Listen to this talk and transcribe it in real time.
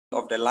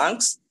the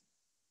lungs.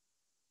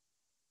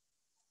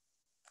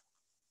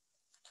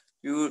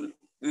 We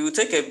will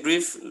take a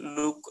brief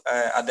look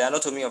at the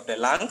anatomy of the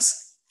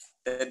lungs,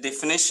 the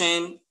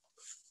definition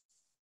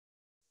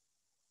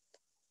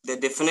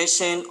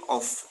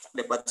of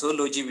the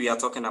pathology we are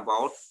talking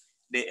about,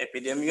 the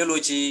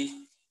epidemiology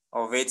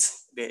of it,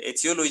 the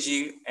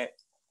etiology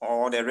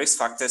or the risk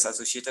factors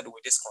associated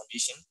with this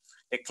condition,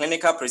 the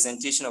clinical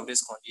presentation of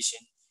this condition,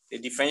 the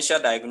differential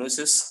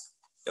diagnosis,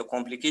 the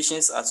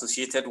complications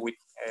associated with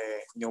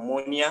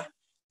pneumonia,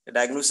 the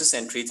diagnosis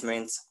and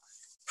treatment,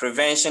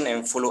 prevention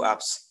and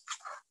follow-ups.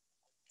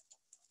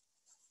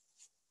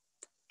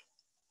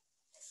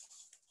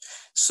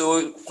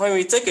 So when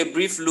we take a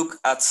brief look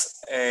at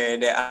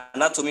the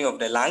anatomy of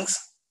the lungs,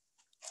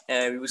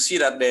 we will see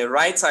that the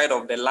right side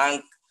of the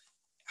lung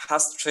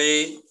has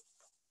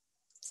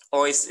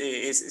or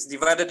is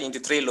divided into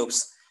three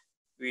lobes.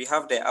 We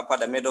have the upper,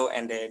 the middle,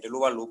 and the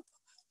lower lobe.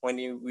 When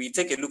we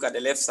take a look at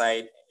the left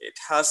side, it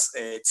has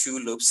 2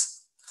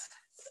 lobes.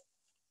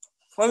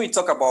 When we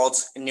talk about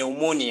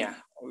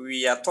pneumonia,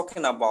 we are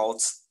talking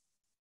about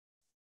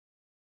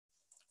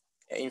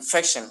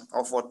infection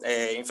of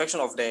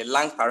the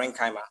lung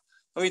parenchyma.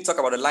 When we talk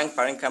about the lung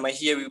parenchyma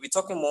here, we'll be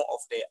talking more of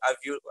the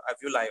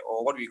alveoli,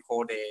 or what we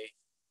call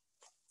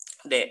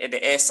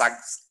the air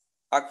sacs,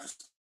 as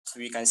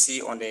we can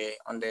see on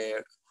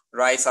the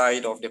right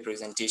side of the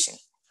presentation.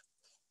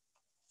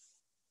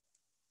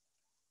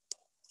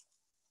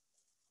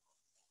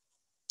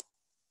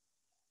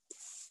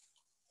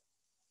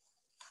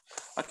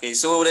 Okay,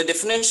 so the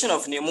definition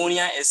of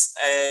pneumonia is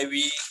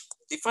we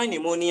define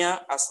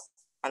pneumonia as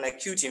an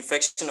acute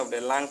infection of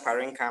the lung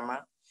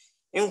parenchyma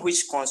in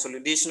which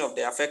consolidation of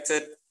the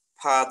affected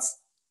parts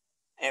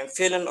and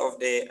filling of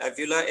the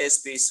alveolar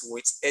airspace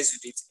with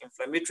exudate,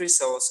 inflammatory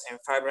cells, and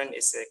fibrin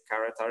is a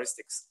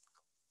characteristics.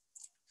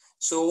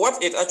 So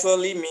what it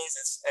actually means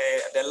is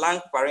the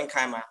lung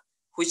parenchyma,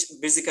 which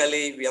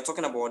basically we are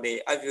talking about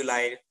the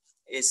alveoli,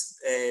 is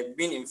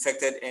being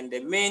infected, and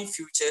the main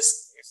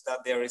features is that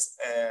there is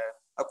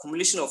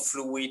accumulation of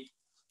fluid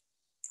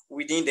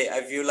within the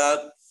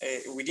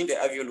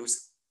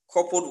alveolus,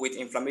 coupled with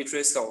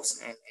inflammatory cells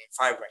and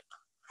fibrin.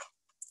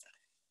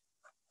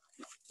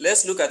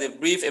 Let's look at a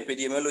brief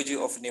epidemiology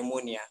of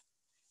pneumonia.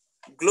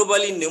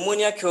 Globally,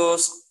 pneumonia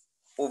kills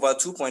over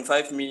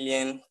 2.5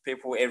 million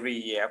people every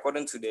year,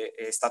 according to the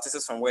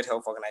statistics from World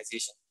Health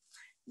Organization.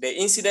 The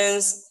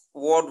incidence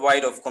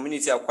worldwide of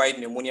community-acquired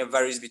pneumonia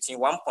varies between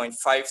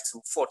 1.5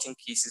 to 14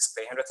 cases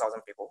per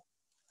 100,000 people.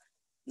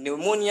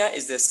 Pneumonia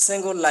is the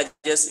single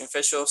largest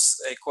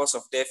infectious cause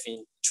of death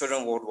in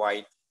children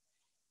worldwide.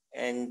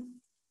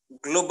 And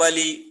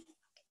globally,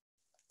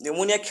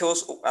 pneumonia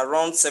kills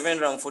around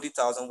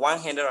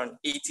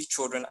 740,180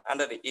 children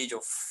under the age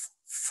of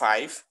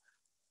 5,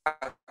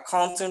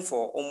 accounting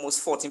for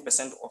almost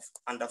 14% of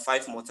under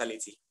 5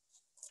 mortality.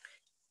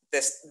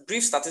 The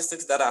brief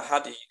statistics that I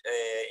had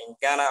in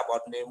Ghana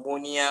about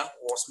pneumonia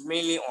was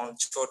mainly on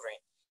children,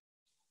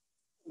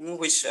 in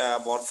which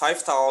about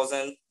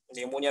 5,000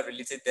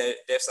 pneumonia-related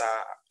deaths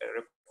are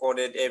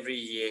recorded every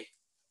year,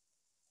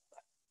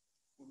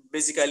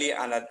 basically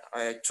under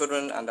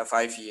children under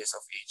 5 years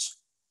of age.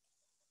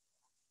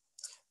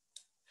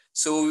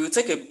 So we will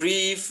take a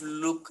brief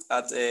look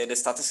at the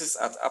statistics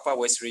at Upper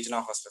West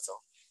Regional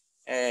Hospital.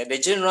 The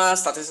general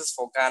statistics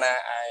for Ghana,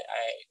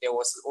 there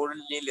was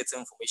only little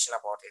information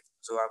about it,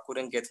 so I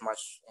couldn't get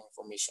much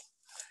information.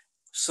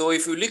 So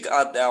if you look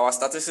at our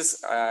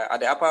statistics at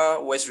the Upper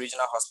West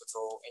Regional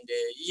Hospital, in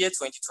the year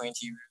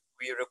 2020,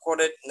 we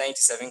recorded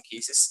 97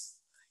 cases.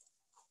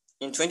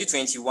 In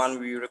 2021,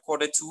 we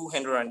recorded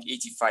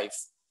 285.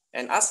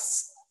 And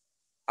as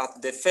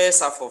at the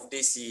first half of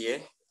this year,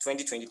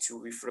 2022,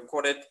 we've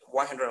recorded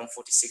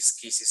 146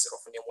 cases of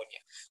pneumonia.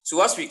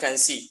 So as we can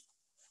see,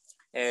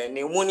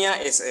 pneumonia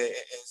is a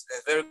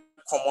very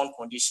common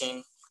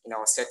condition in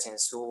our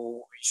settings,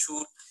 so we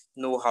should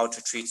know how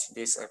to treat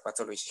this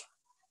pathology.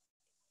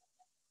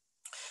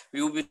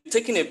 We will be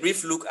taking a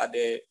brief look at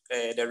the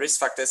risk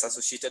factors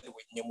associated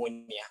with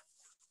pneumonia.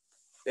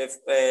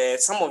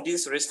 Some of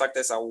these risk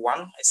factors are: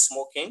 1,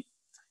 smoking,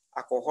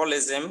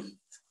 alcoholism.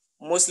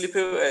 Mostly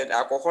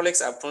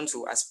alcoholics are prone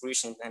to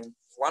aspiration, and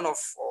one of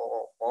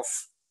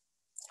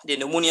the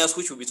pneumonias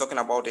which we'll be talking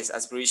about is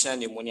aspirational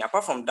pneumonia.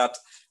 Apart from that,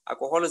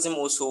 alcoholism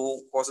also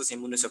causes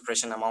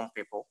immunosuppression among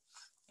people,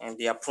 and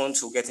they are prone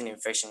to getting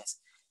infections.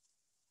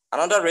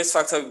 Another risk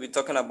factor we'll be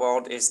talking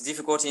about is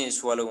difficulty in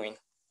swallowing.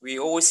 We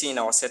always see in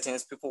our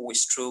settings people with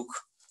stroke,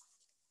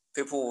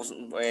 people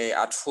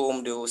at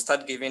home, they will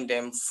start giving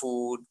them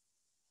food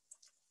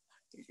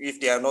if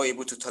they are not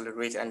able to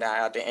tolerate, and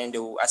at the end they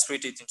will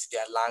aspirate it into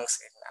their lungs,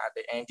 and at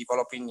the end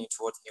developing it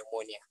towards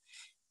pneumonia.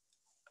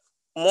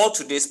 More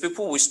to this,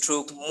 people with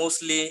stroke,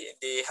 mostly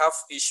they have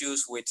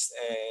issues with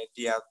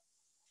their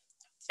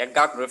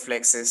gut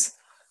reflexes.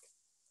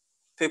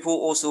 People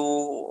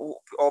who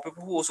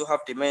also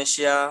have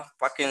dementia,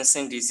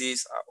 Parkinson's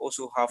disease,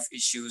 also have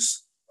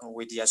issues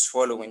with their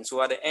swallowing.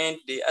 So at the end,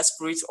 they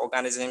aspirate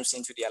organisms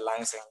into their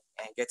lungs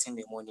and getting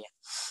pneumonia.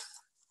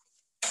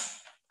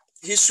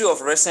 history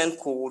of recent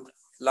cold,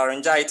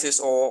 laryngitis,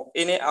 or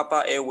any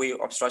upper airway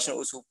obstruction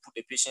also put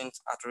the patient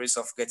at risk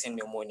of getting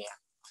pneumonia.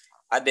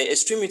 At the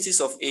extremities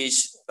of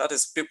age, that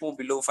is people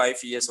below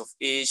 5 years of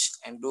age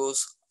and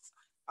those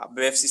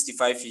above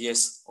 65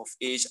 years of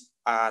age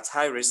are at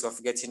high risk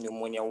of getting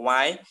pneumonia.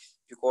 Why?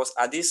 Because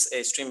at these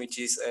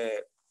extremities,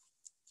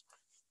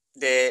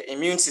 the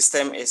immune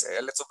system is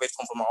a little bit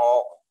compromised,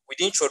 or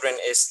within children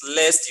is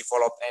less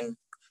developed, and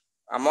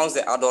amongst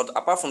the adult,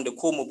 apart from the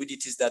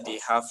comorbidities that they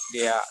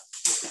are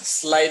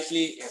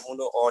slightly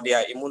they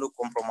are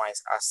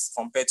immunocompromised as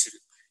compared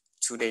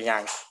to the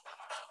young.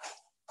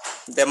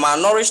 The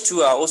malnourished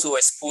too are also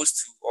exposed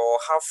to or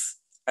have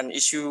an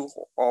issue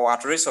or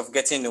at risk of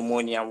getting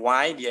pneumonia.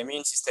 Why? The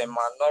immune system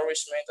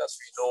malnourishment, as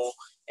we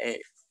know,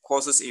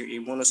 causes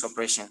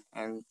immunosuppression,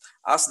 and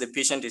as the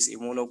patient is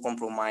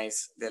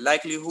immunocompromised, the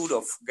likelihood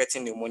of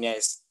getting pneumonia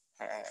is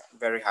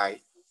very high.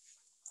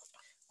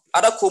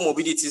 Other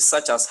comorbidities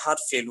such as heart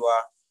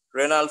failure,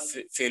 renal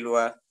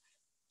failure,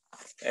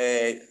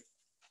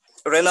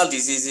 renal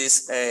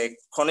diseases,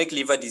 chronic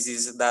liver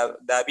disease,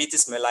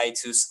 diabetes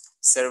mellitus,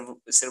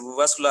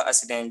 cerebrovascular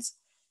accidents,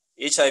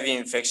 HIV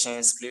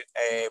infections,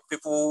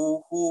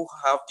 people who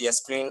have their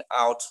spleen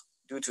out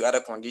due to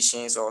other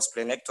conditions or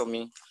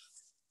splenectomy,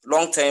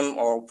 long-term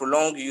or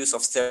prolonged use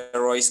of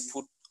steroids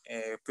put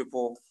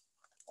people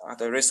at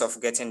the risk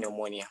of getting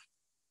pneumonia.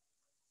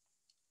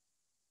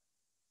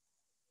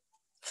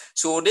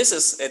 So this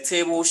is a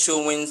table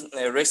showing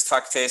risk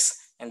factors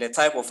and the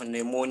type of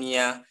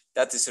pneumonia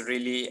that is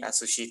really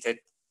associated.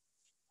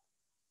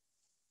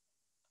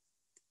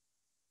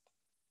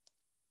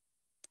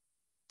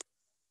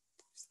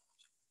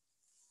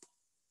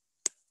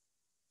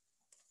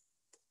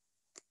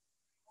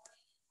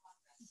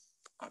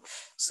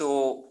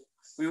 So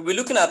we'll be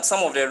looking at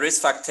some of the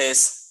risk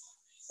factors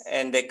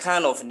and the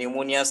kind of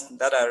pneumonias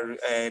that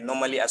are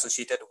normally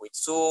associated with.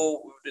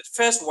 So the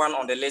first one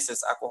on the list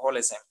is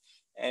alcoholism.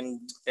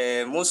 And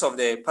most of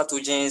the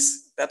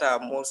pathogens that are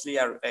mostly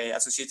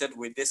associated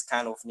with this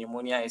kind of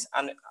pneumonia is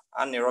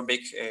anaerobic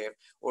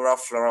oral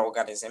floral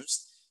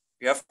organisms.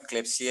 We have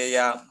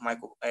Klebsiella,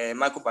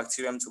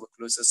 Mycobacterium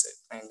tuberculosis,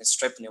 and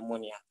strep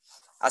pneumonia.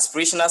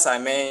 Aspiration, as I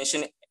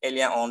mentioned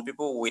earlier on,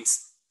 people with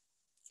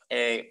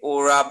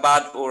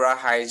bad oral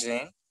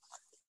hygiene,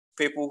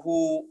 people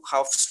who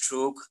have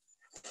stroke,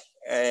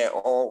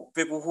 or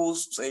people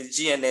whose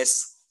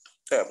GNS,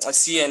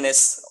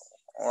 CNS,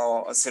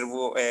 or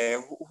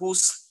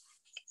whose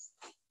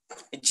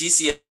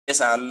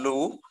GCS are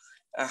low,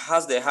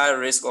 has the high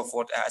risk of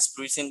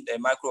aspirating the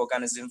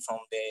microorganism from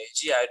the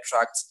GI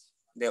tract,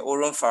 the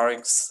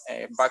oropharynx,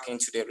 back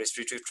into the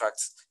respiratory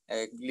tract,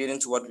 leading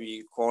to what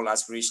we call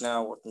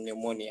aspirational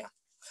pneumonia.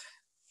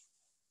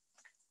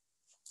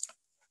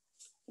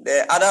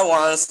 The other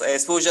ones,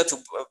 exposure to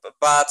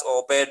bat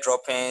or bird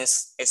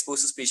droppings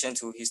exposes patient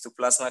to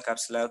Histoplasma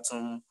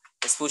capsulatum,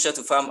 exposure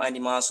to farm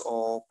animals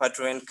or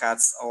pattern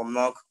cats or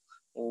milk,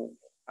 or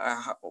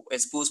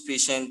expose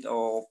patient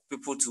or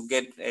people to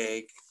get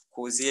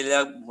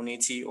Coxiella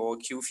boniti or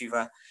Q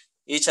fever.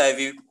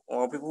 HIV,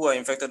 or people who are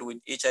infected with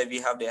HIV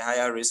have the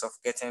higher risk of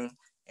getting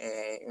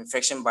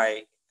infection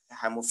by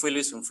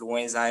Haemophilus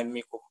influenzae,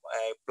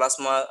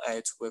 Mycoplasma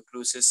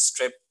tuberculosis,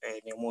 strep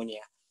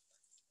pneumonia,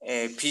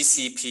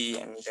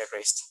 PCP, and the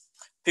rest.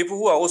 People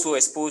who are also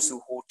exposed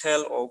to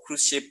hotel or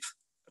cruise ship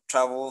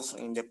travels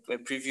in the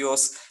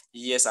previous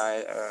years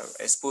are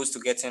exposed to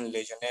getting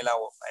Legionella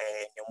or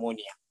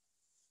pneumonia.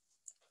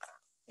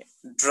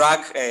 Drug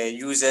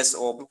users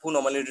or people who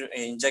normally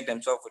inject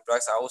themselves with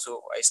drugs are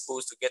also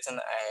exposed to getting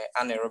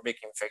anaerobic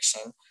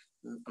infection,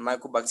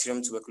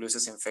 Mycobacterium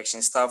tuberculosis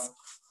infection, Staph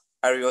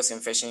aureus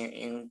infection,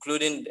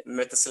 including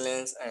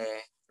methicillin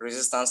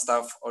resistant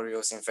Staph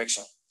aureus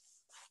infection.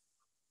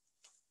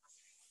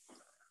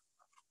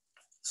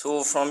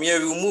 So from here,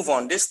 we'll move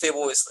on. This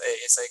table is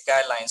a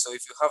guideline. So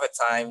if you have a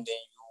time, then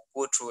you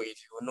go through it.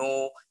 You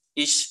know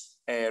each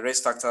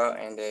risk factor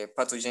and the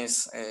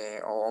pathogens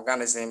or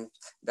organisms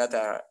that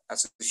are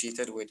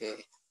associated with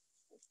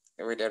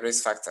the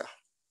risk factor.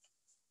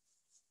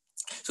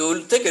 So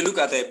we'll take a look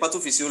at the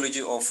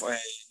pathophysiology of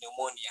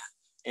pneumonia,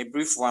 a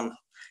brief one.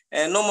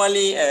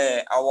 Normally,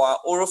 our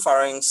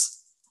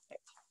oropharynx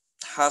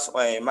has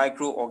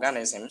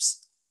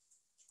microorganisms.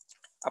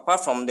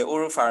 Apart from the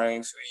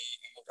oropharynx,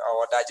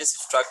 our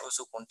digestive tract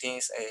also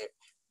contains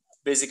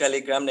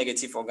basically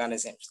gram-negative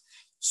organisms.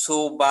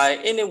 So by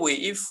any way,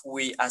 if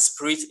we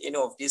aspirate any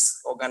of these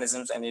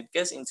organisms and it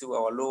gets into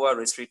our lower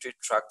respiratory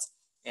tract,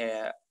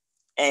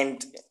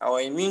 and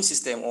our immune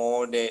system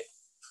or the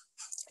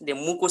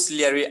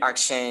mucociliary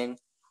action,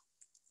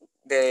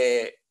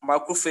 the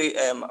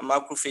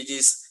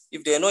macrophages,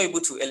 if they're not able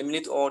to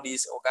eliminate all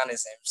these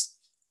organisms,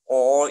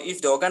 or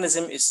if the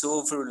organism is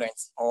so virulent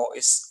or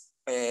is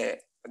the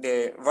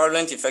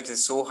virulent effect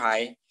is so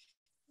high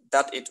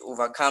that it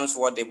overcomes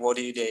what the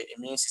body, the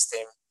immune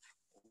system,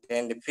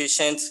 then the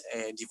patient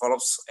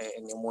develops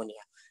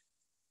pneumonia.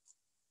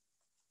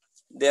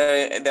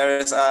 There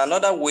is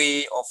another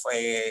way of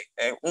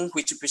in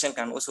which the patient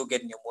can also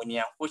get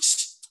pneumonia,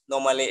 which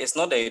normally it's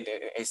not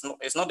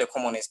the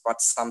commonest, but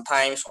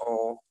sometimes,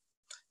 or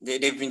there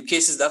have been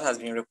cases that has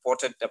been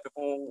reported that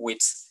people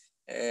with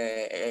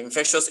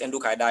infectious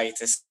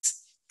endocarditis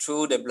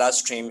through the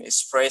bloodstream is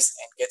spreads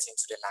and gets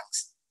into the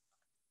lungs.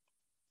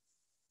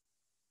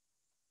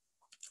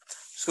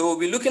 So we'll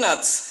be looking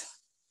at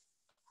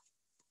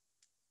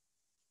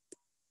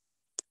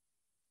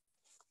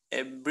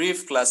a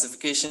brief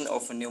classification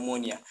of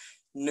pneumonia.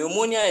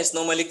 Pneumonia is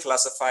normally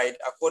classified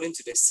according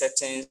to the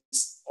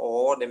settings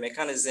or the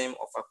mechanism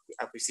of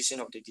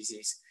acquisition of the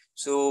disease.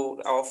 So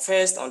our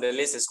first on the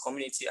list is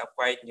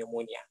community-acquired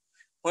pneumonia.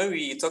 When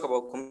we talk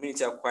about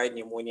community-acquired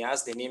pneumonia,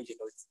 as the name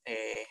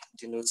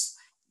denotes,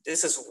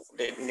 this is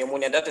the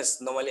pneumonia that is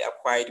normally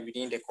acquired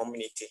within the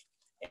community.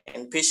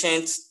 And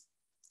patients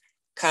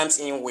comes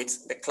in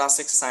with the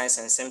classic signs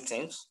and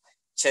symptoms: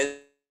 chest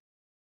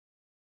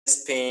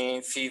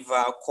pain,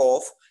 fever,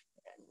 cough.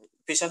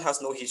 Patient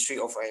has no history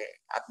of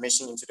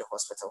admission into the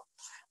hospital.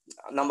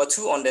 Number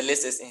 2 on the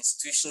list is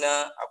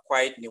institutional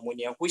acquired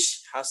pneumonia,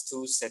 which has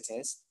two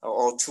settings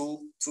or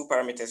two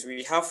parameters.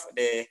 We have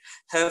the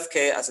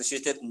healthcare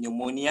associated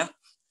pneumonia,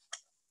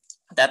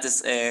 that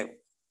is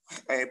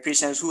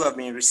patients who have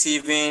been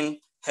receiving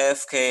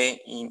healthcare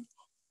in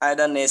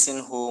either nursing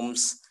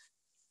homes,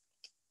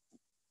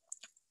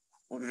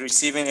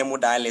 receiving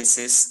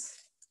hemodialysis.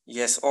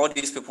 Yes, all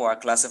these people are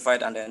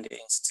classified under the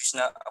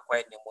institutional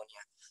acquired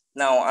pneumonia.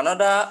 Now,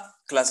 another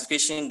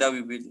classification that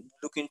we'll be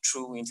looking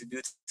through into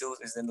details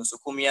is the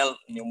nosocomial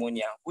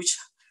pneumonia, which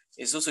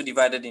is also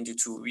divided into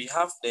two. We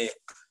have the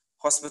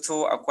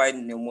hospital-acquired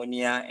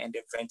pneumonia and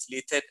the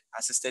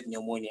ventilated-assisted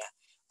pneumonia.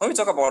 When we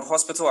talk about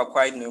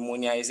hospital-acquired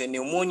pneumonia, it's a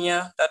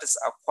pneumonia that is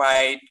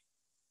acquired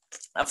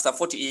after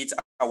 48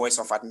 hours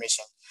of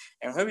admission.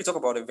 And when we talk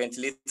about the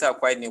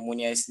ventilator-acquired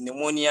pneumonia, it's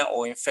pneumonia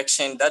or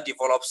infection that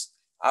develops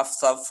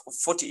after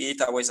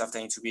 48 hours after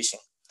intubation.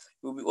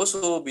 We will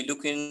also be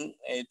looking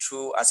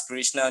through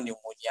aspirational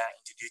pneumonia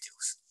into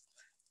details.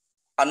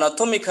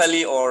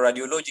 Anatomically or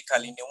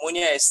radiologically,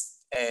 pneumonia is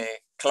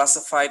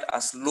classified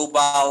as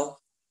lobal.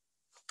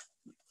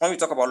 When we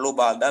talk about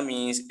lobal, that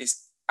means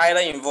it's either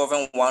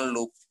involving one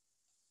lobe,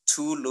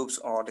 two lobes,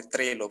 or the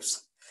three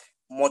lobes.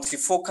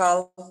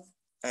 Multifocal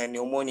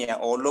pneumonia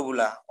or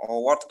lobular,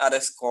 or what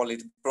others call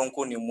it,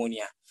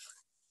 bronchopneumonia.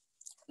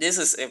 This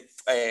is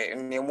a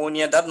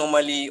pneumonia that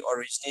normally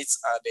originates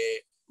at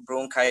the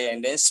bronchi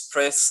and then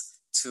spreads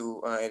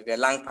to the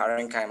lung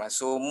parenchyma.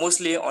 So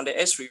mostly on the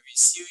X-ray, we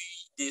see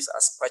this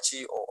as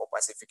patchy or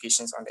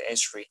opacifications on the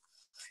X-ray.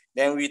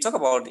 Then we talk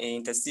about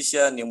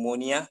interstitial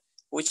pneumonia,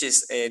 which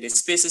is the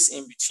spaces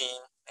in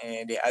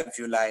between the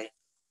alveoli,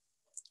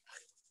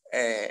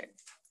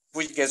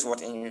 which gets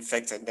what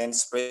infected, then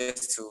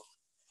spreads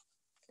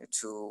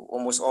to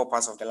almost all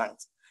parts of the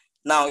lungs.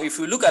 Now, if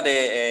we look at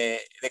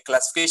the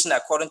classification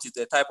according to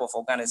the type of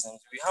organisms,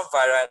 we have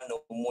viral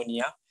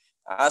pneumonia.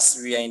 As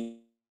we are in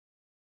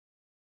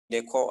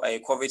the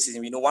COVID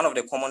season, we know one of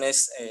the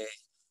commonest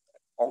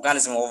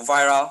organism or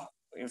viral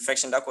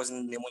infection that causes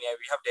pneumonia,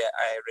 we have the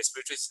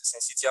respiratory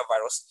syncytial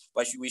virus,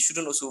 but we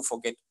shouldn't also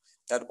forget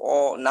that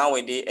all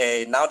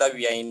nowadays, now that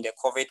we are in the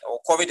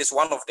COVID is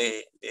one of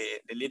the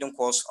leading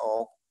cause,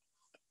 or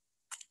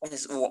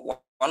is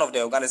one of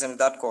the organisms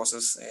that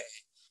causes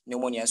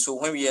pneumonia. So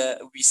when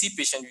we see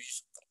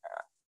patients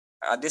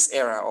at this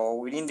era or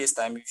within this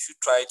time, we should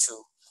try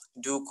to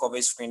do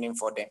COVID screening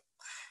for them.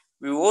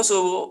 We will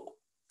also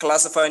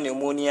classify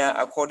pneumonia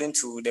according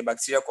to the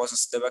bacterial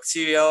causes. The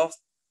bacterial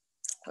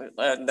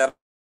that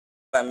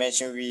I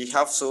mentioned, we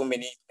have so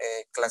many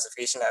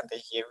classifications under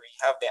here. We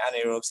have the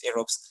anaerobes,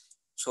 aerobes.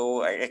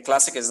 So a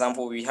classic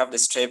example, we have the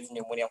strep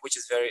pneumonia, which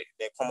is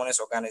the commonest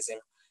organism.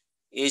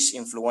 H.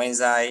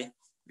 influenzae,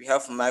 we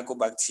have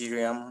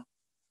mycobacterium,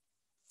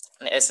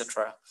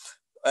 etc.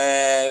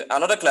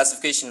 Another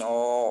classification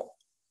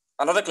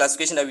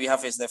that we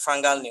have is the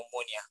fungal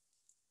pneumonia.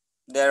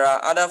 There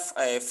are other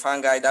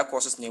fungi that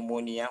causes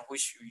pneumonia,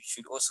 which we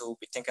should also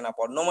be thinking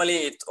about. Normally,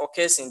 it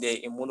occurs in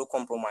the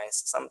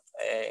immunocompromised.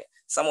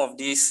 Some of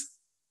these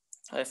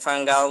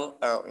fungal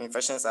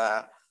infections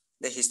are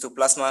the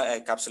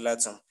Histoplasma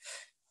capsulatum.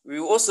 We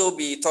will also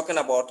be talking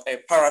about a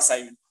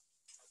parasite.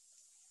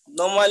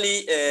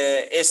 Normally,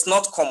 it's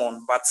not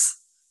common, but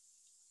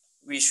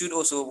we should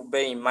also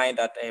bear in mind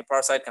that a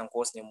parasite can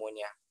cause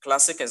pneumonia.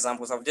 Classic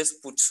examples, I've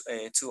just put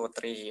 2 or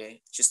 3 here: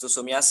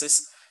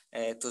 schistosomiasis,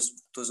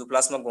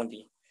 Toxoplasma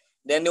gondii.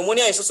 The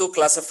pneumonia is also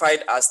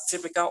classified as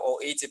typical or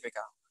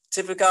atypical.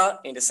 Typical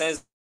in the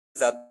sense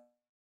that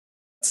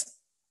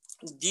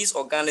these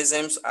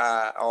organisms they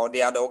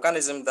are the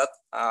organisms that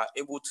are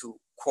able to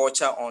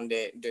culture on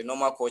the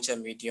normal culture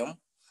medium,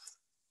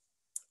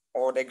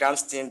 or the gram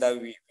stain that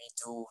we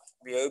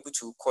are able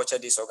to culture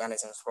these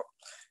organisms for.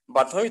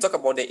 But when we talk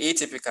about the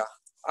atypical,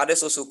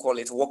 others also call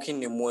it walking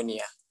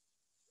pneumonia.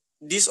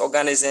 These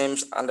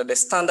organisms under the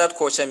standard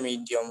culture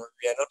medium,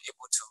 we are not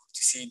able to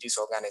see these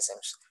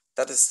organisms.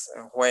 That is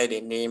where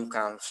the name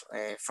comes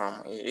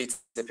from,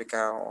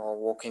 atypical or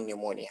walking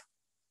pneumonia.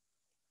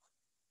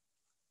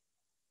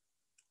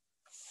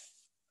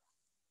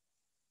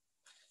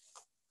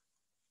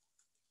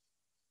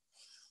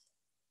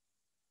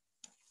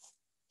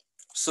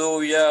 So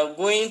we are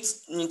going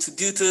into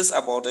details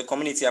about the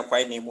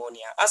community-acquired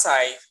pneumonia. As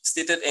I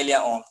stated earlier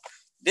on,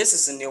 this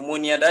is a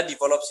pneumonia that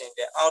develops in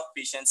the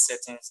outpatient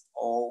settings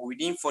or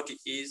within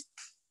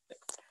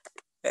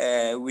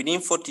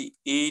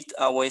 48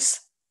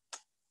 hours.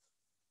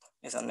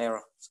 It's an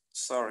error.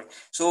 Sorry.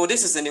 So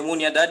this is a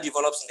pneumonia that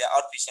develops in the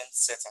outpatient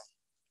setting.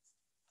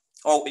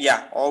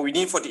 Or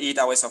within 48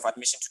 hours of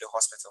admission to the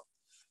hospital.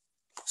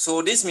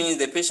 So this means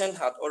the patient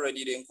had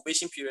already, the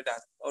incubation period had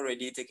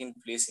already taken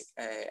place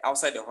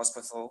outside the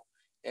hospital,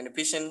 and the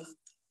patient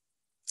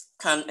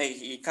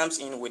he comes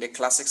in with the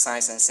classic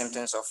signs and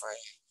symptoms of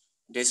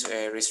this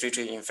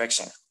respiratory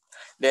infection.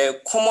 The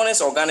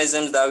commonest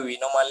organisms that we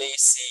normally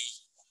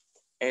see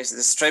is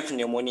the strep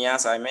pneumonia,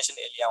 as I mentioned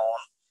earlier on,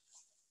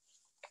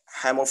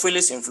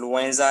 Haemophilus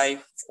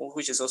influenzae,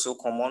 which is also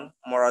common,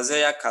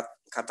 Moraxella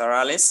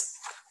catarrhalis,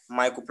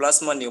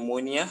 Mycoplasma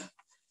pneumonia.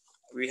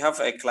 We have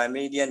a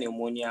chlamydia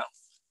pneumonia,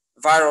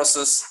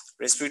 viruses,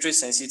 respiratory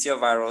syncytial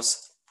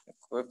virus,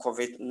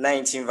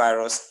 COVID-19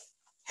 virus,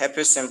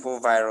 herpes simple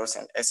virus,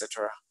 and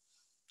etc.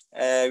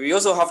 We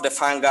also have the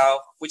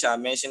fungal, which I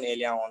mentioned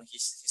earlier on,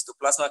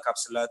 Histoplasma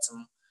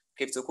capsulatum,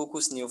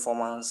 Cryptococcus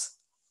neoformans,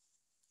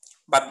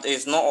 but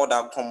it's not all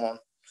that common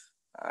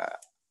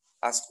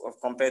as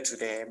compared to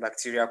the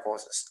bacterial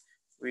causes.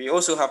 We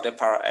also have the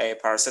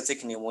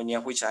parasitic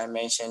pneumonia, which I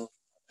mentioned,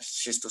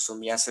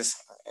 schistosomiasis,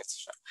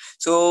 etc.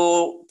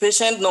 So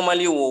patient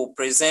normally will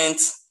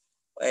present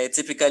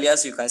typically,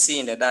 as you can see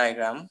in the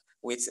diagram,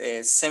 with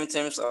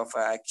symptoms of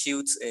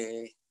acute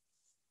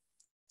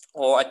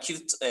or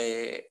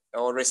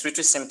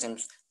respiratory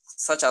symptoms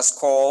such as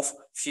cough,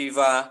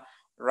 fever,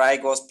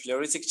 rigors,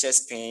 pleuritic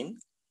chest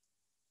pain.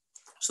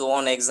 So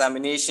on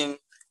examination,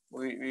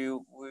 we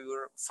will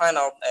find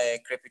out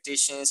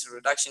crepitations,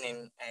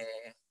 reduction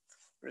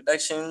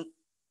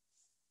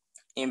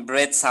in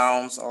breath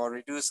sounds or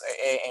reduced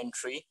air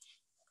entry,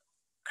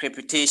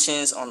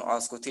 crepitations on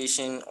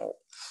auscultation,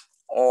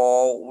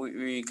 or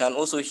we can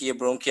also hear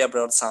bronchial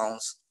breath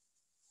sounds.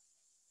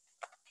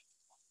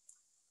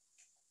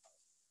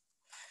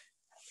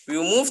 We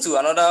will move to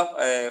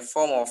another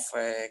form of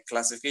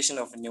classification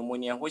of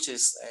pneumonia, which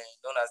is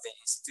known as the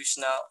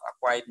institutional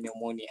acquired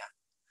pneumonia.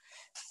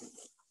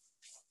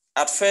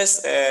 At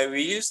first,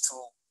 we used to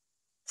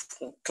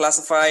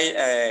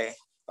classify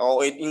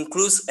or it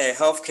includes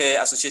healthcare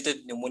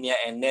associated pneumonia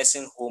and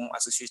nursing home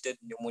associated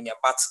pneumonia,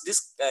 but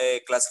this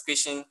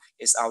classification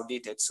is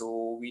outdated,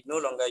 so we no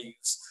longer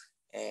use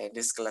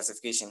this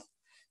classification.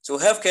 So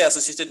healthcare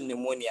associated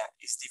pneumonia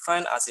is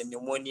defined as a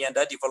pneumonia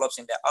that develops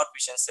in the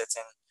outpatient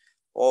setting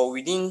or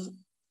within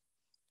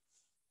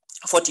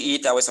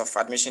 48 hours of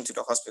admission to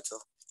the hospital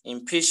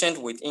in patients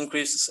with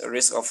increased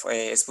risk of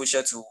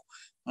exposure to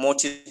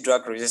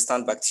multi-drug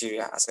resistant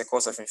bacteria as a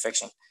cause of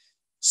infection.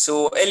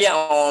 So earlier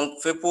on,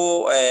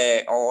 people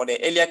or the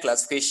earlier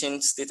classification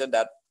stated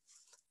that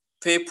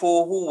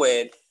people who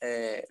were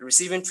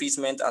receiving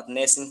treatment at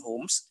nursing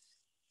homes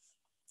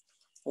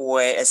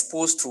were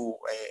exposed to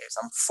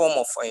some form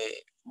of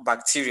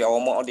bacteria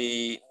or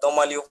they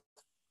normally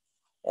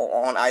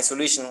or on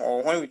isolation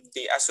or when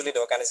they isolate the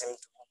organism,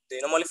 they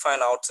normally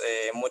find out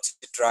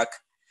multi-drug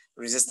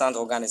resistant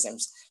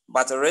organisms.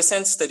 But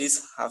recent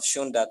studies have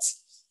shown that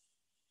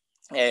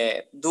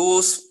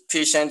those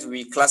patients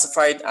we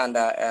classified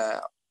under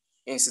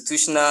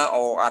institutional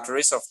or at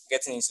risk of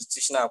getting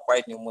institutional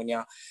acquired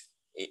pneumonia,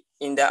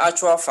 in the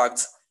actual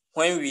fact,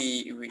 when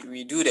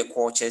we do the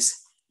cultures,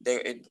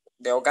 the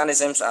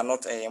organisms are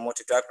not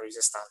multi-drug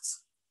resistant.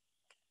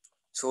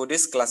 So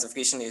this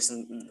classification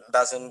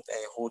doesn't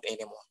hold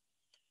anymore.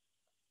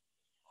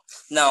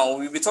 Now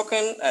we'll be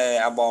talking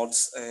about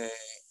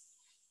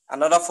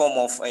another form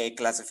of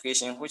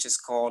classification, which is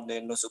called the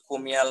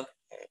nosocomial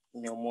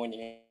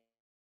pneumonia.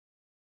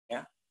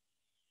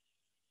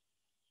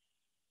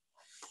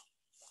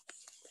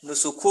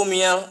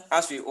 Nosocomial,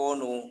 as we all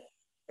know,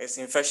 is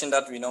infection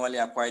that we normally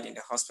acquired in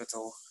the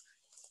hospital.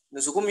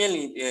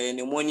 Nosocomial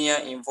pneumonia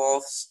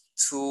involves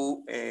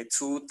two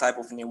types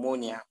of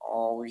pneumonia,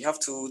 or we have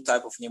two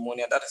types of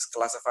pneumonia that is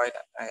classified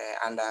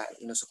under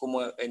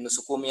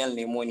nosocomial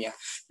pneumonia.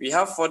 We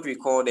have what we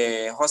call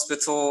the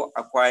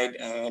hospital-acquired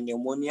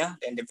pneumonia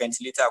and the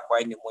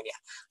ventilator-acquired pneumonia.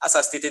 As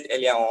I stated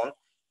earlier on,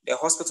 the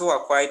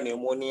hospital-acquired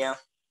pneumonia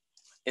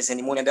is a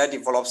pneumonia that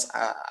develops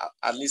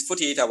at least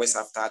 48 hours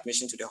after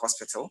admission to the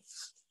hospital.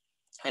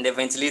 And the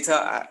ventilator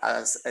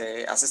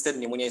assisted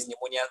pneumonia is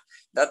pneumonia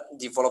that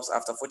develops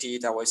after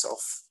 48 hours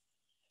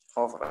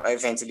of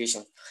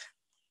ventilation.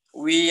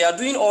 We are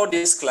doing all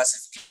this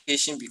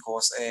classification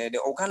because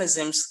the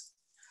organisms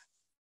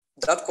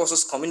that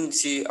causes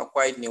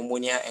community-acquired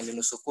pneumonia and the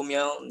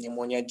nosocomial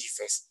pneumonia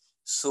differs.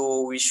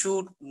 So we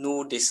should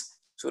know this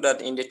so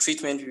that in the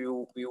treatment we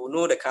will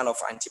know the kind of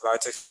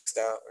antibiotics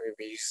that we'll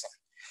be using.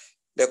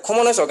 The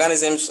commonest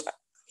organisms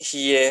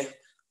here,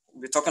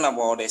 we're talking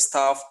about the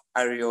staph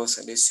aureus,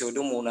 the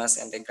pseudomonas,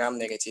 and the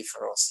gram-negative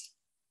virus.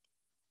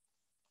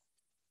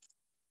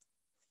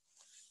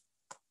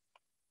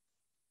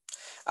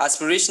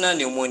 Aspirational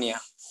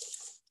pneumonia.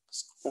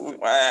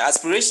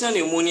 aspirational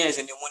pneumonia is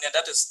a pneumonia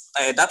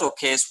that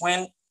occurs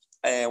when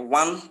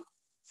one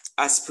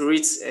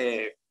aspirates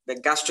the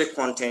gastric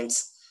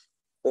contents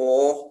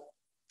or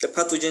the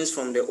pathogens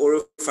from the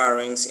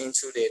oropharynx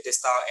into the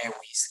distal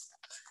airways.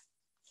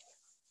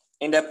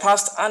 In the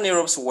past,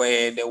 anaerobes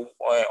were the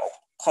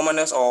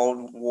commonest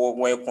or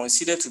were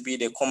considered to be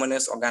the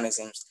commonest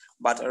organisms,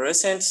 but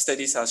recent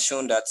studies have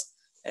shown that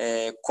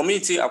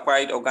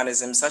community-acquired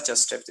organisms such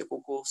as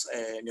Streptococcus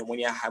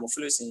pneumonia,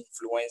 Haemophilus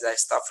influenzae,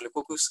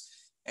 Staphylococcus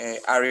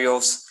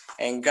aureus,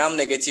 and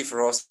gram-negative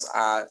ROS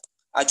are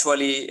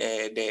actually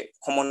the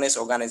commonest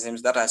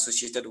organisms that are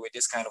associated with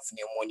this kind of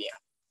pneumonia.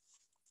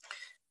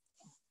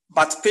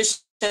 But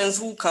patients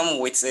who come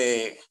with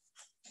a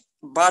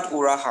bad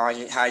oral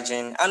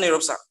hygiene,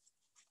 anaerobes,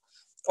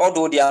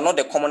 although they are not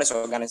the commonest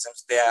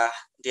organisms,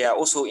 they are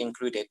also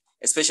included,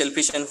 especially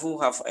patients who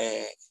have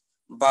a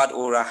bad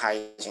oral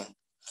hygiene.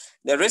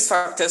 The risk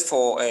factors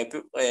for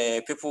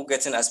people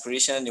getting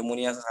aspirational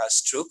pneumonia are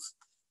stroke,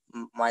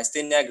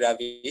 myasthenia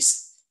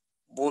gravis,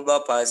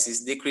 bulbar palsy,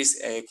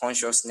 decreased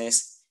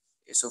consciousness,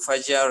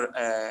 esophageal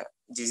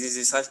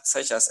diseases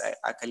such as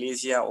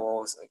achalasia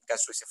or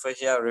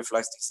gastroesophageal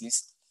reflux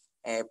disease,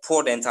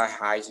 poor dental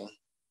hygiene.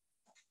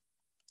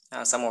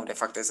 Some of the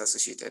factors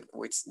associated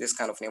with this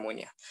kind of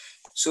pneumonia.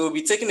 So we'll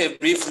be taking a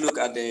brief look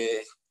at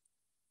the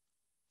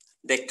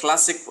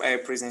classic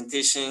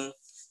presentation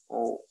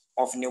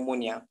of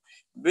pneumonia.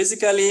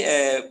 Basically,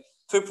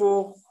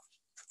 people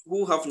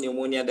who have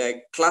pneumonia,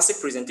 the classic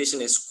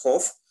presentation is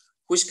cough,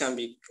 which can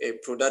be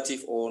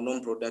productive or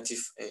non-productive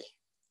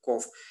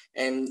cough.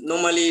 And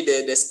normally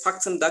the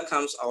spectrum that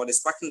comes, or the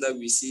spectrum that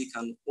we see,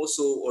 can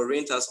also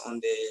orient us on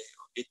the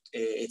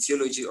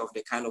etiology of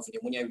the kind of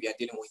pneumonia we are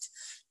dealing with.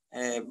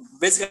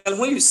 Basically,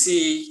 when you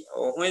see,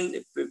 or when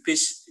the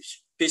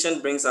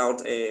patient brings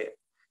out a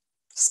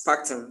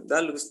spectrum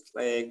that looks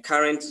like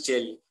current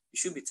jelly, you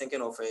should be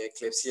thinking of a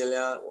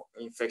Klebsiella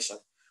infection.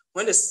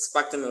 When the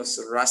spectrum is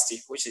rusty,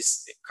 which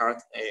is a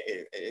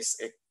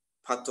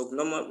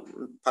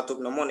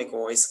pathognomonic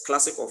or is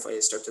classic of a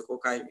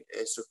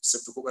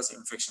streptococcus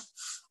infection.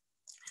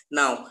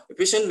 Now, a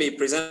patient may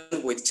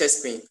present with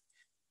chest pain.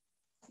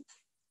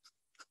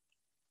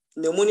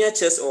 Pneumonia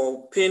chest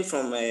or pain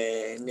from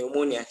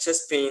pneumonia,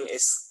 chest pain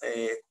is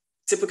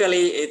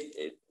typically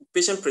a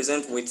patient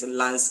present with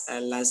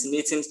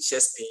lancinating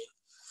chest pain,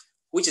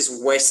 which is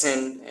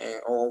worsened,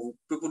 or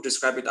people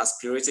describe it as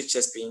pleuritic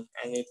chest pain,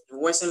 and it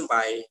worsened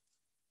by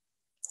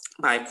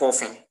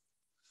coughing.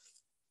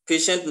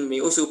 Patient may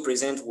also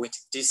present with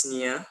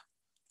dyspnea,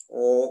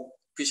 or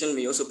patient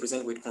may also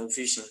present with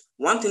confusion.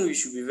 One thing we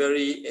should be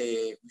very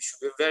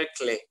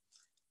clear: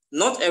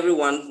 not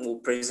everyone will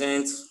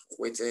present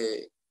with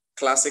a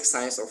classic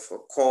signs of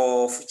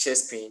cough,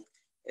 chest pain.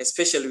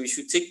 Especially, we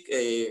should take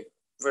a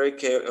very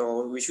care,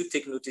 or we should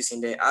take notice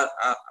in the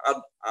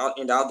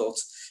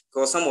adults,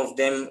 because some of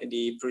them,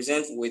 they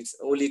present with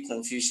only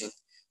confusion.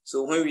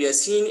 So when we are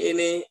seeing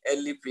any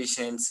early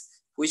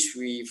patients which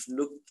we've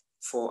looked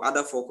for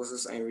other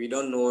focuses and we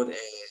don't know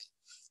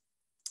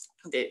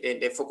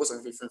the focus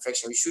of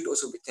infection, we should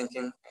also be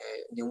thinking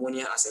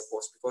pneumonia as a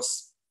cause,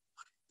 because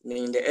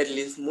in the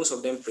early, most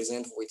of them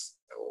present with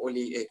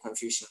only a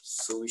confusion.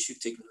 So we should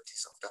take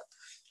notice of that.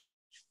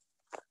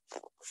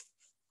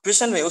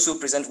 Patient may also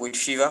present with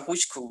fever,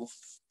 which could,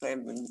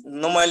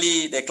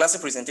 normally the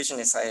classic presentation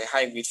is a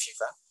high grade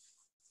fever.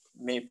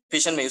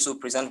 Patient may also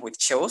present with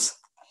chills,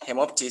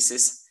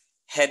 hemoptysis,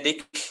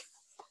 headache,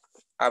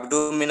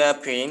 abdominal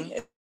pain,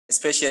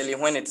 especially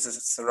when it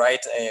is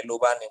right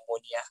lobar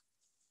pneumonia.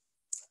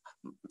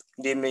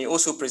 They may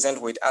also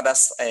present with other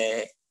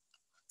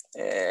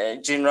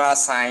general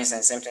signs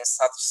and symptoms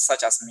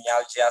such as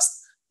myalgias,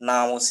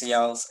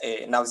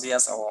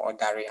 nauseas, or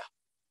diarrhea.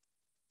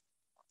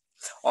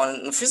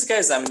 On physical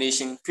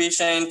examination,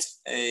 patient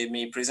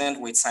may present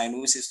with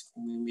cyanosis.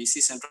 We may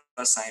see central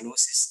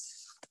cyanosis,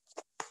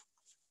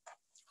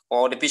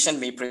 or the patient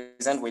may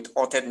present with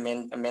altered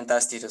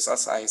mental status,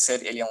 as I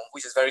said earlier,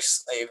 which is very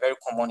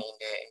common in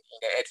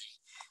the early.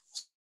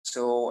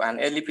 So an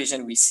early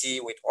patient we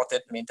see with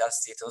altered mental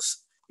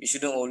status, we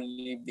shouldn't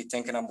only be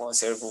thinking about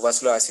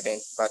cerebrovascular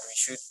accident, but we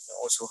should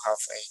also have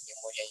a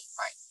pneumonia in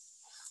mind.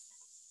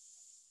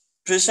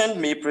 Patient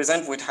may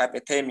present with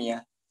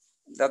hyperthermia,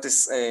 that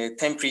is a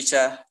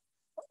temperature,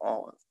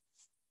 or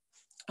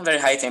very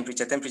high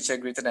temperature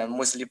greater than,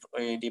 mostly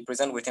they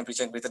present with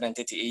temperature greater than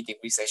 38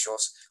 degrees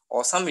Celsius,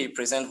 or some may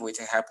present with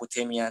a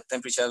hypothermia,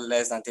 temperature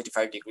less than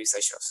 35 degrees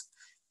Celsius.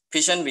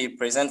 Patient may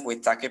present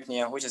with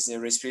tachypnea, which is a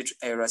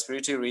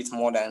respiratory rate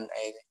more than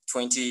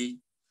 20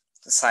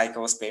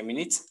 cycles per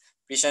minute.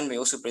 Patient may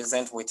also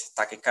present with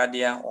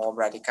tachycardia or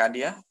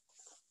bradycardia.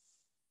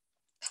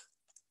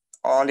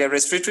 On the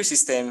respiratory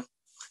system,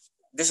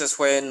 this is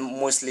where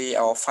mostly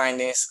our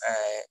findings,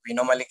 we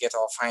normally get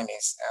our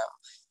findings.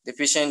 The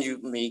patient, you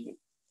may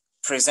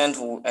present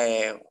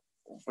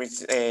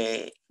with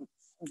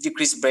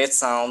decreased breath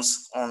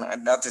sounds,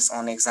 that is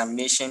on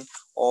examination,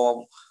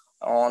 or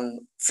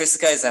on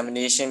physical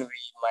examination,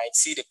 we might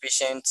see the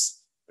patient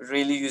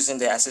really using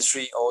the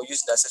accessory or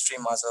use the accessory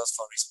muscles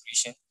for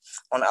respiration.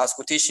 On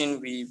auscultation,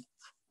 we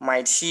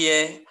might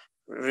hear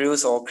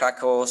rills or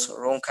crackles,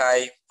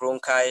 bronchi,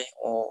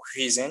 or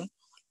wheezing.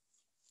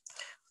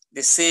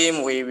 The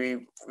same way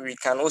we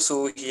can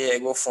also hear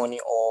egophony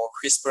or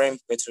whispering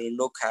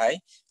petroloci.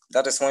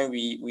 That is when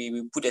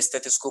we put a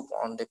stethoscope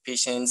on the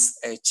patient's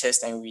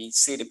chest and we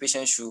say the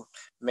patient should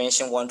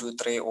mention 1, 2,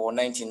 3 or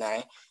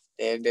 99.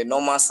 The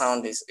normal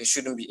sound is it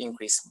shouldn't be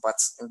increased, but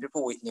in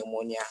people with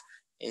pneumonia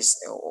is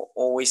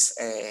always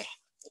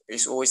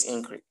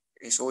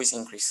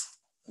increased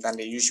than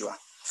the usual.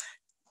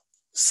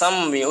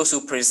 Some may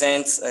also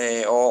present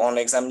or on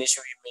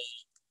examination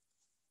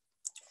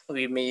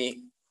we may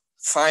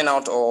find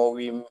out or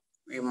we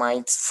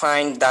might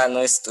find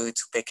diagnosed to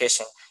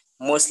percussion.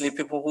 Mostly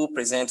people who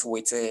present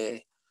with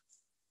a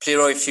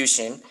pleural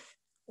effusion,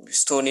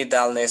 stony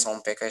dullness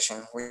on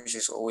percussion, which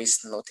is always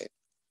noted.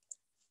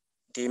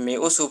 They may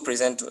also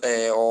present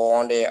or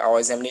on our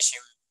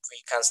examination,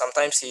 we can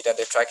sometimes see that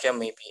the trachea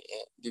may be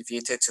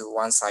deviated to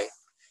one side.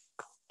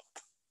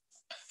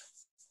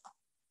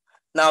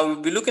 Now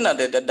we'll be looking at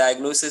the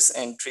diagnosis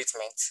and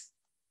treatment.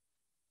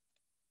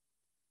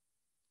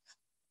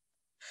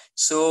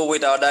 So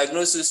with our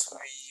diagnosis, we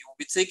will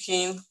be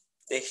taking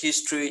the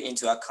history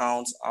into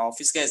account, our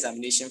physical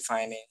examination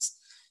findings,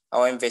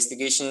 our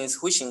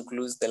investigations, which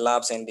includes the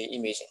labs and the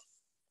imaging.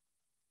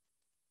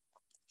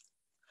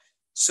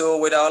 So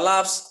with our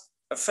labs,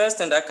 the first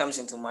thing that comes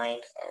into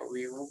mind,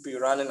 we will be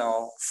running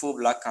our full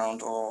blood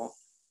count or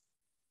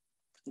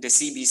the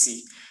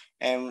CBC.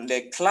 And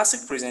the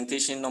classic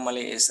presentation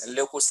normally is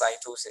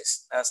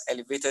leukocytosis, that's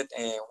elevated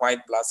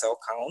white blood cell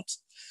count,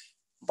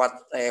 but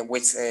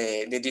with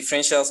the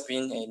differentials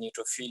being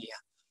neutrophilia.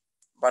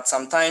 But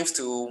sometimes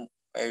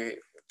it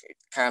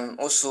can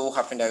also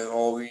happen that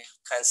or we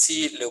can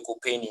see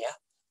leukopenia.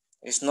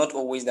 It's not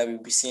always that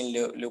we'll be seeing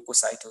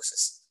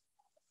leukocytosis.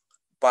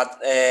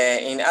 But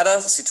in other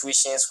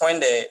situations, when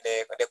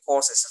the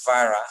cause is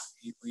viral,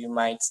 we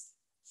might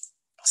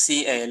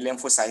see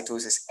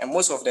lymphocytosis. And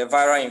most of the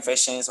viral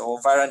infections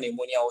or viral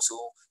pneumonia also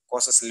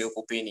causes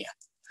leukopenia.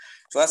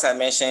 So as I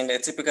mentioned,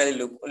 typically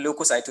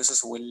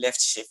leukocytosis will left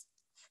shift.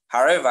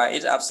 However,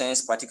 its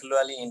absence,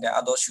 particularly in the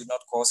adult, should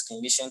not cause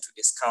clinician to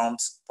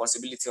discount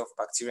possibility of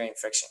bacterial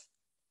infection.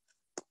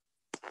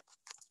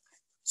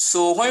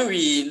 So when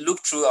we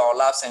look through our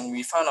labs and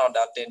we found out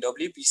that the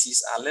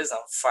WBCs are less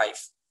than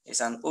 5,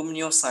 it's an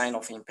ominous sign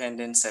of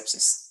impending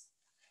sepsis.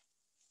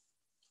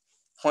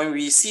 When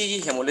we see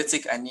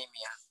hemolytic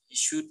anemia, it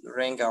should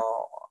ring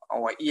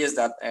our ears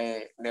that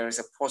there is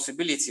a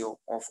possibility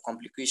of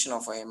complication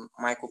of a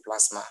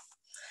mycoplasma.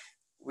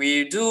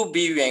 We do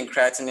BU and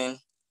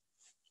creatinine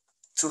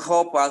to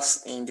help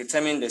us in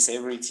determining the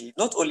severity.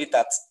 Not only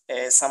that,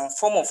 some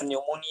form of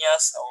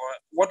pneumonias or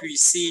what we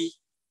see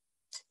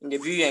in the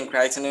BU and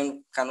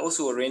creatinine can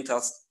also orient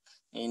us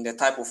in the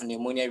type of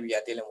pneumonia we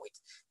are dealing with.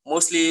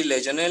 Mostly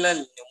Legionella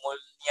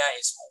pneumonia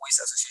is always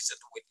associated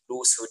with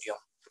low sodium.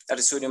 That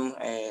is sodium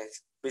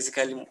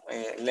basically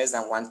less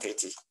than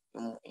 130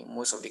 in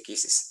most of the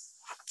cases.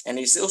 And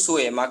it's also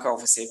a marker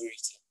of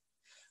severity.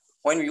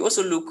 When we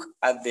also look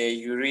at the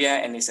urea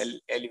and it's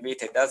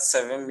elevated, that's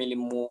 7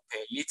 millimole per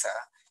liter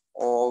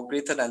or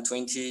greater than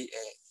 20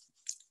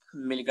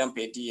 milligram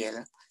per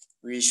DL,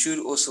 we should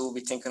also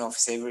be thinking of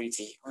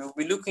severity. We'll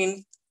be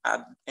looking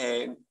at,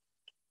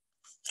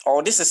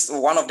 or this is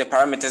one of the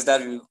parameters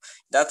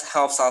that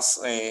helps us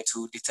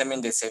to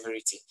determine the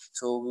severity.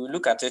 So we'll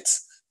look at it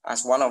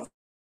as one of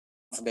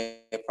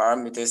the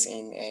parameters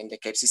in the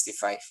CAP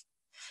 65.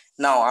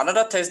 Now,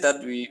 another test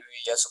that we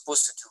are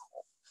supposed to do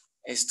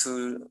is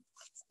to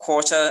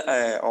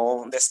culture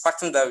or the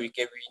spectrum that we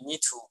get. We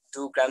need to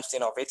do gram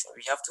stain of it.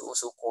 We have to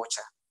also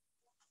culture.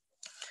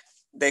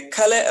 The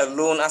color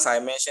alone, as I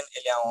mentioned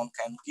earlier on,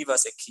 can give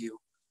us a clue.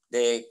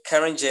 The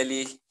current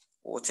jelly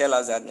will tell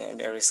us that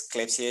there is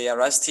Klebsiella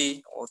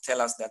rasti, or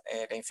tell us that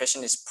the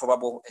infection is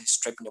probable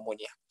strep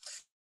pneumonia.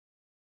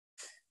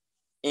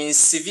 In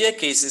severe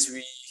cases,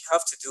 we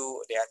have to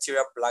do the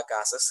arterial blood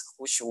gases,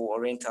 which will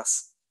orient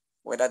us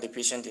whether the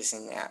patient is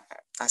in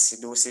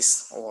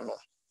acidosis or not.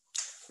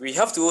 We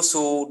have to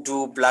also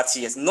do blood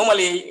tests.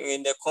 Normally,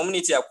 in the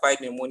community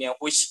acquired pneumonia,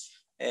 which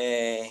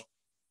community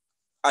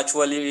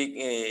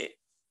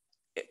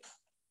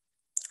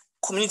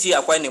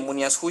acquired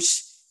pneumonias,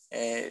 which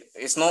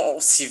is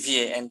not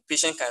severe and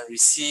patient can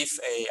receive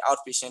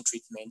outpatient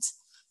treatment.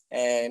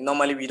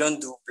 Normally, we don't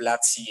do blood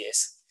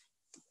tests.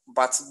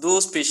 But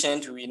those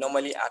patients we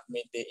normally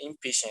admit, the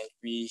inpatient,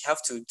 we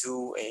have to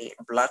do a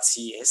blood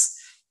test,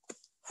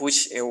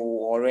 which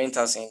will orient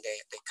us in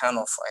the kind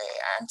of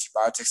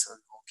antibiotics we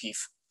will give.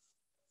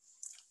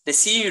 The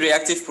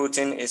C-reactive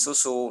protein is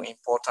also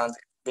important,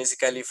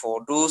 basically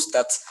for those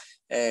that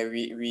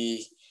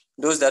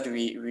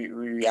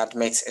we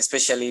admit,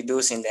 especially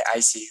those in the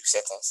ICU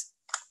settings.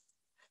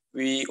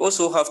 We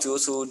also have to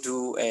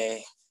do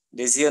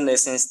the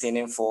zeoleucine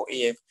staining for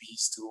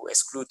AFPs to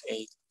exclude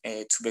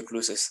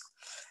tuberculosis.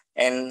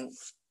 And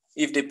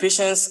if the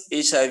patient's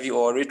HIV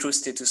or retro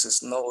status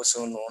is not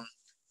also known,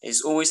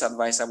 it's always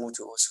advisable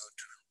to also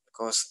do,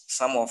 because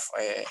some of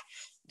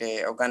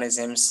the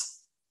organisms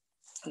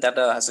that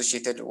are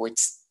associated with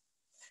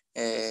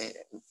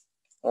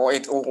or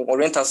it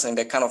orient us in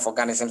the kind of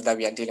organisms that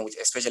we are dealing with,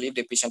 especially if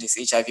the patient is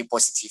HIV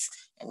positive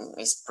and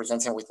is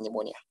presenting with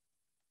pneumonia.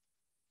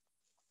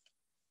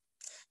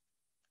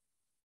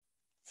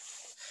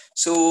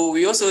 So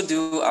we also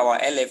do our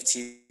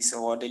LFTs,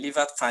 or the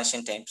liver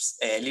function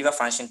test.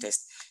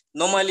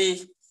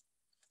 Normally,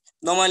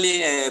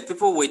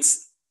 people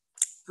with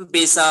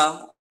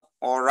basal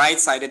or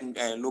right-sided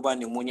lobar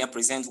pneumonia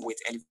present with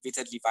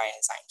elevated liver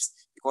enzymes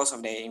because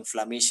of the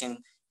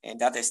inflammation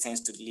that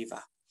extends to the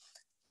liver.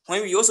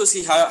 When we also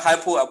see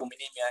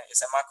hypoalbuminemia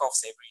is a marker of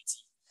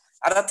severity.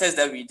 Other tests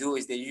that we do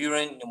is the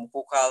urine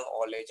pneumococcal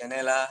or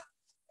Legionella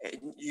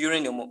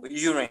urine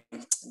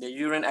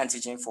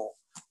antigen for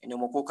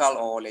pneumococcal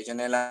or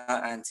Legionella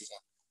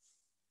antigen.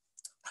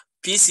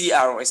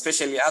 PCR,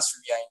 especially as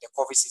we are in the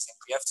COVID season,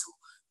 we have to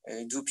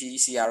do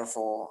PCR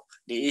for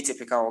the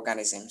atypical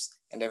organisms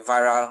and the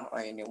viral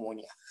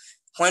pneumonia.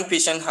 When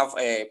patients have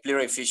a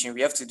pleural effusion,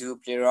 we have to do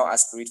pleural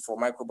aspirate for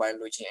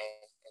microbiology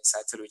and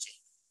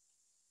cytology.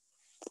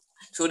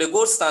 So the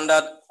gold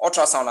standard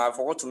ultrasound, I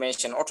forgot to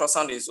mention,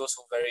 ultrasound is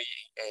also very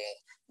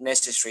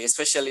necessary,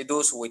 especially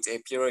those with a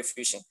pleural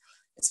effusion.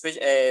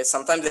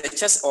 Sometimes the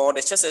chest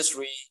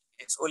X-ray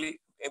is only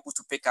able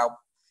to pick up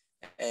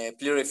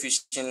pleural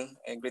effusion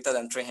greater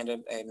than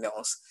 300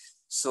 mils.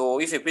 So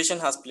if a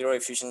patient has pleural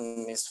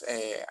effusion is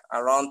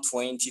around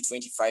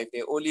 20-25,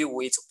 the only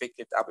way to pick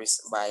it up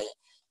is by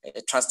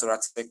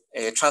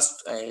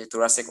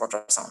transthoracic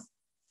ultrasound.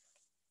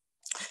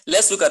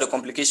 Let's look at the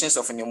complications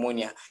of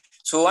pneumonia.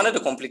 So one of the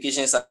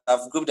complications,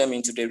 I've grouped them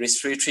into the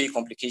respiratory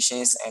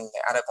complications and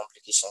the other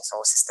complications,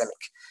 or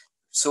systemic.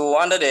 So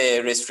under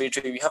the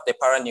respiratory, we have the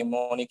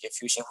parapneumonic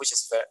effusion, which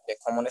is the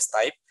commonest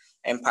type,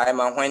 and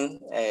empyema when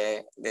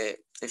the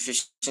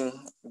effusion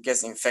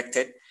gets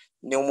infected,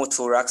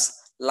 pneumothorax,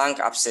 lung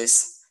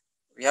abscess.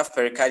 We have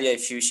pericardial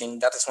effusion,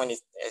 that is when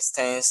it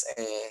extends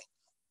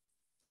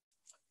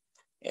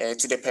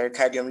to the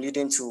pericardium,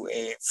 leading to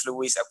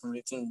fluids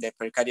accumulating in the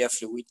pericardial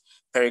fluid,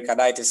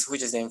 pericarditis,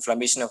 which is the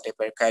inflammation of the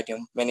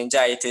pericardium,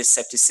 meningitis,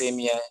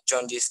 septicemia,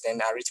 jaundice,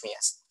 and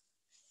arrhythmias.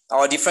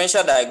 Our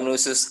differential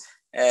diagnosis,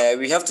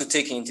 we have to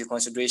take into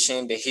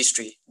consideration the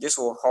history. This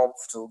will help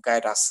to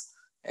guide us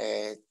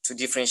to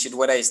differentiate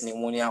whether it's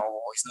pneumonia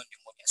or it's not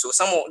pneumonia. So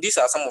these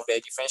are some of the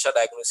differential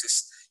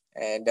diagnoses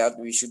that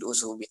we should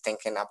also be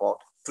thinking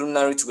about: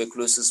 pulmonary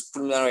tuberculosis,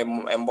 pulmonary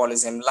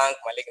embolism, lung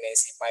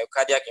malignancy,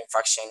 myocardial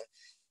infarction,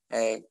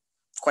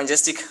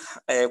 congestive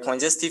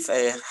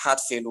heart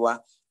failure,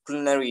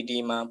 pulmonary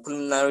edema,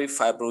 pulmonary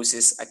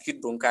fibrosis,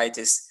 acute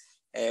bronchitis,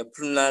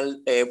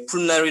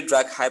 pulmonary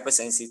drug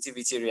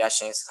hypersensitivity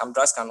reactions. Some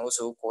drugs can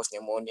also cause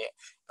pneumonia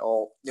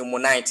or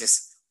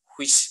pneumonitis,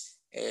 which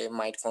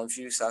might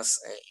confuse us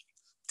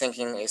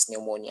thinking it's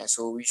pneumonia.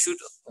 So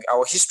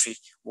our history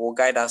will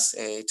guide us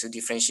to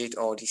differentiate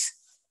all this.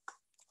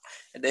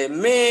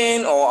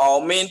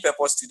 Our main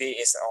purpose today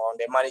is on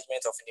the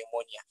management of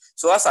pneumonia.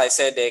 So as I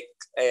said,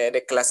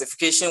 the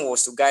classification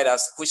was to guide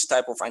us which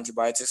type of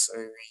antibiotics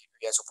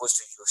we are supposed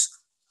to use.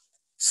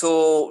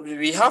 So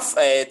we have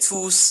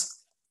tools.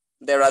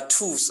 There are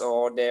tools,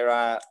 or there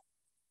are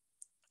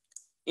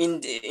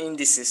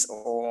indices,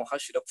 or how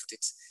should I put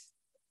it?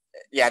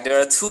 Yeah, there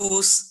are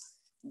tools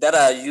that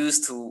are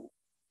used to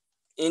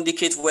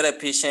indicate whether a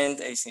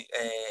patient is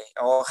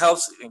or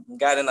helps in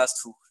guiding us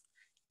to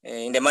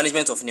in the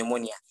management of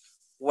pneumonia,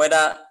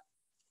 whether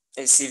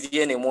a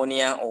severe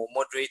pneumonia or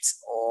moderate,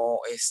 or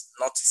is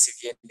not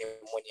severe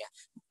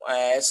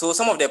pneumonia. So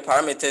some of the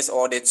parameters,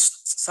 or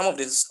some of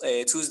the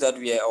tools that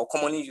we are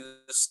commonly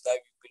used that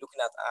we'll be looking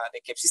at are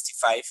the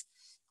CAP65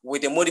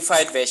 with the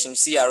modified version,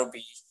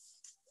 CRB,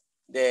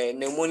 the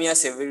pneumonia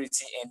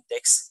severity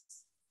index.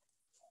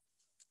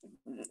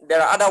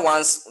 There are other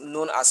ones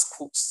known as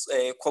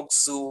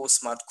COGSO,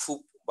 Smart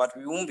Coop, but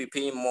we won't be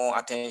paying more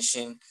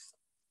attention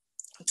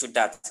to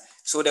that.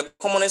 So the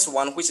commonest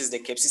one, which is the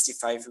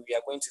CAP65, we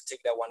are going to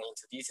take that one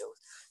into details.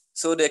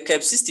 So the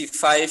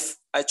CAP65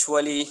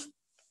 actually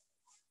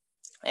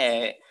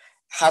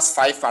has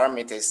 5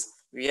 parameters.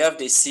 We have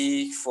the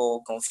C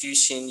for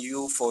confusion,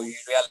 U for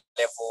urea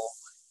level,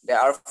 the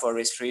R for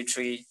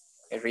respiratory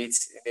rate,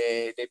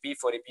 the B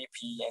for the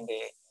BP, and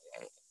the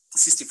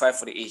 65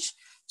 for the age.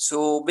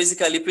 So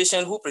basically,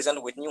 patients who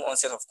present with new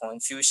onset of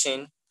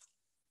confusion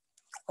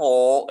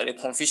or a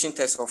confusion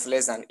test of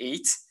less than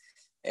 8,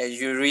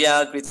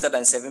 urea greater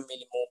than 7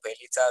 millimole per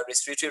liter,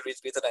 respiratory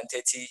rate greater than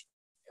 30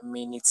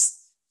 minutes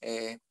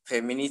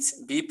per minute,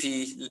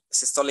 BP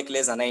systolic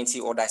less than 90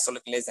 or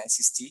diastolic less than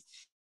 60,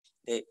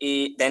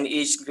 then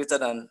age greater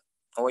than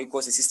or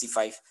equals to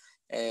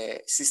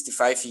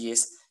 65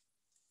 years.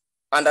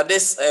 Under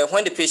this,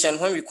 when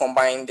we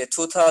combine the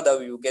total that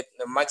we will get,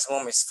 the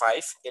maximum is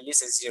 5, the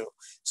least is 0.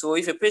 So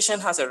if a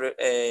patient has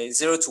a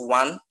 0 to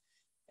 1,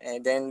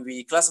 then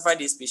we classify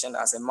this patient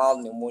as a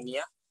mild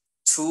pneumonia,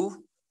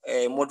 2,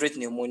 moderate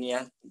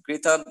pneumonia,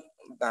 greater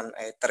than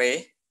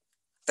 3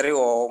 3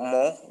 or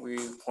more, we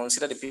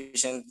consider the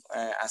patient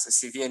as a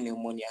severe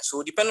pneumonia.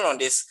 So depending on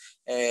this,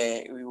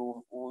 we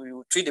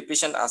will treat the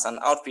patient as an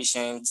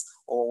outpatient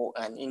or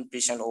an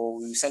inpatient, or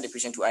we will send the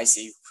patient to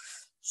ICU.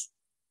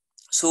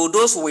 So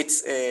those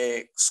with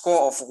a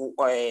score of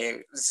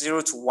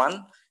 0 to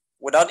 1,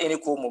 without any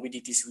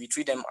comorbidities, we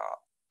treat them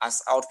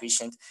as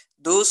outpatient.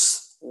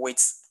 Those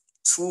with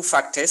 2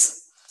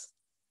 factors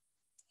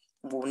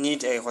will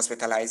need a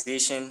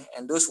hospitalization,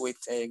 and those with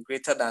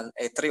greater than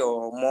 3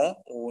 or more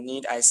will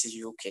need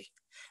ICU care.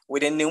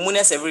 With the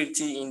pneumonia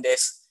severity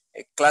index,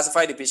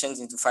 classify the patients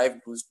into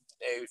 5 groups.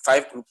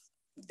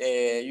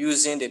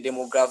 Using the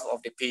demograph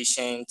of the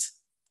patient,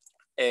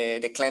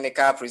 the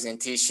clinical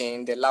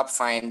presentation, the lab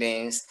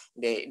findings,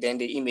 then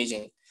the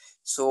imaging.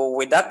 So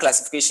with that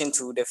classification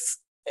to the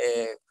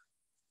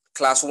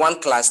class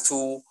 1, class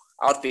 2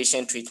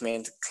 outpatient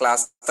treatment,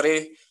 class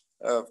 3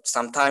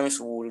 sometimes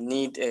will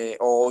need,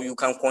 or you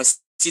can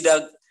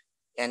consider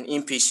an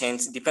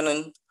inpatient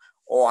depending,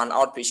 or an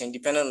outpatient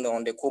depending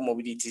on the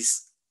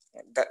comorbidities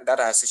that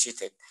are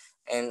associated.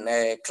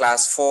 And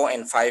class 4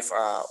 and 5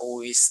 are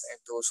always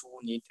those who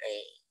need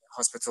a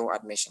hospital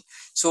admission.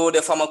 So the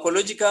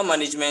pharmacological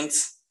management,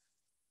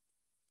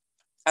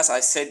 as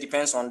I said,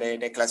 depends on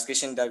the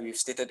classification that we've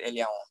stated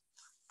earlier on.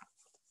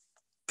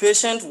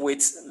 Patient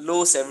with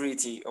low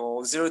severity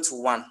or 0 to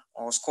 1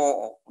 or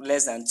score of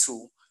less than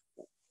 2,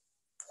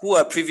 who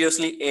are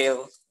previously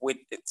ill with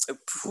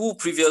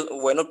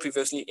were not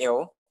previously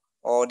ill,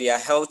 or they are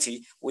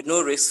healthy with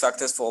no risk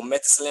factors for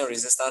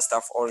methicillin-resistant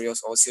Staph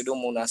aureus or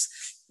Pseudomonas,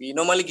 we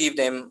normally give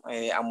them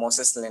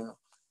amoxicillin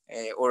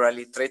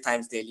orally 3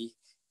 times daily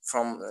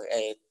from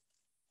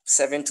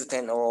 7 to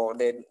 10, or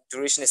the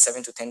duration is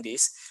 7 to 10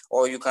 days.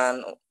 Or you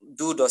can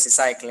do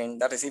doxycycline,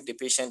 that is if the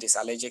patient is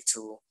allergic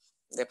to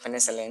the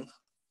penicillin,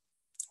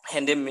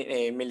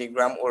 100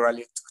 milligram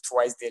orally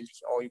twice daily,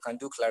 or you can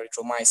do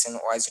clarithromycin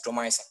or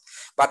azithromycin.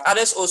 But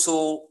others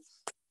also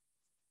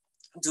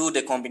do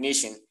the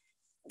combination.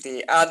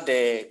 They add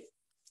the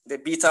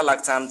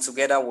beta-lactam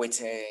together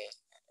with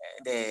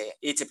the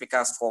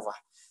atypical cover.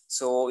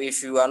 So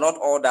if you are not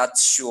all that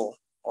sure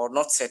or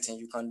not certain,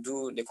 you can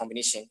do the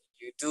combination.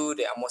 You do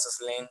the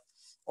amoxicillin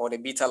or the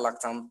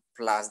beta-lactam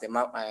plus the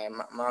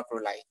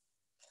macrolide.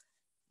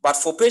 But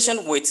for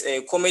patients with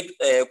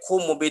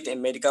comorbid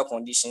and medical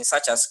conditions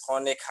such as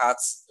chronic heart,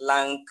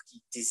 lung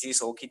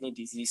disease or kidney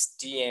disease,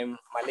 DM,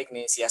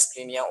 malignancy,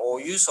 asplenia,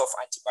 or use of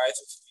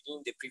antibiotics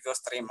within the previous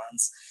 3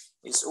 months,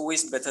 it's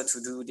always better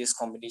to do this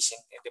combination.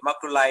 The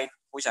macrolide,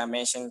 which I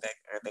mentioned,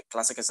 the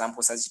classic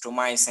examples,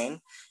 azithromycin,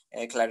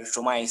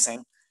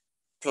 clarithromycin,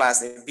 plus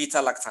the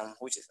beta-lactam,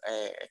 which is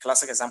a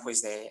classic example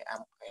is the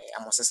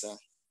amoxicillin.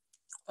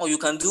 Or you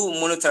can do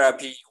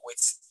monotherapy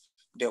with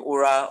the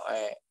oral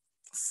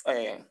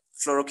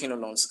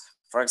fluoroquinolones,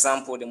 for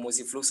example, the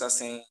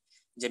moxifloxacin,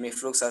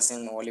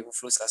 gemifloxacin, or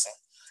levofloxacin.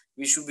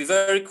 We should be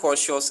very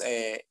cautious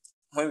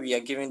when we are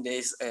giving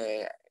this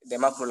the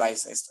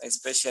macrolides,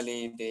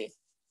 especially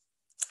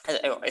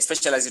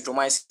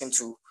azithromycin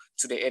to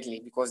the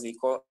elderly, because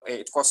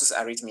it causes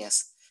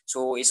arrhythmias.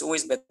 So it's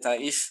always better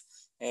if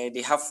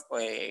they have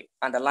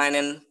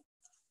underlying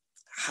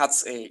heart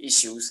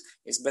issues.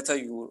 It's better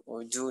you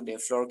do the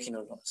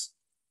fluoroquinolones.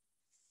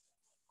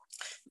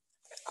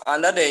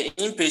 Under the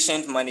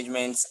inpatient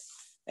management,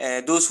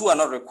 those who are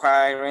not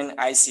requiring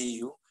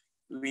ICU,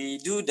 we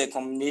do the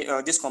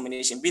this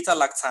combination,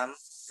 beta-lactam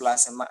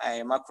plus a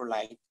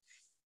macrolide.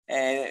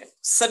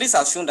 Studies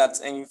have shown that,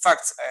 in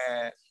fact,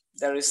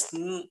 there is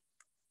no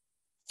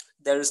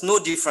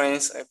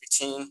difference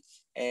between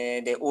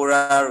the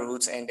oral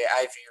route and the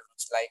IV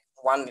route, like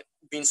one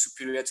being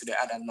superior to the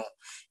other. No.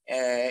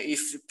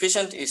 If the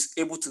patient is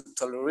able to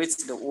tolerate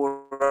the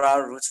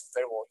oral route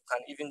very well, you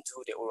can even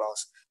do the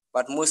orals.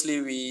 But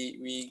mostly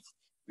we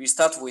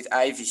start with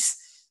IVs.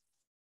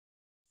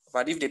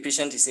 But if the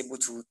patient is able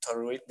to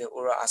tolerate the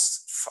oral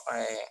as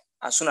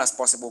soon as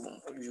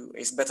possible,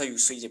 it's better you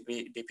switch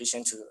the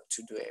patient to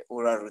the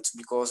oral route,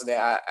 because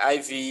the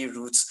IV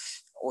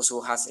routes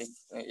also has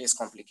its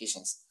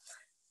complications.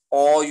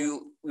 Or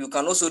you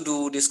can also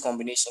do this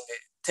combination,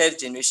 the 3rd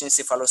generation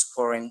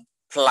cephalosporin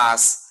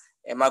plus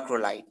a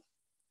macrolide.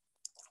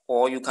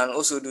 Or you can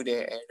also do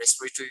the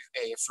respiratory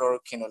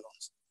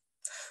fluoroquinolones.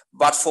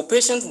 But for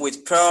patients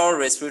with prior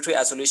respiratory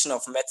isolation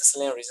of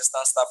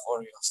methicillin-resistant Staph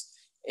aureus,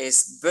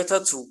 it's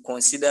better to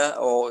consider,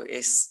 or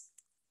it's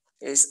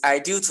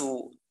ideal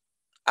to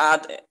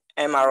add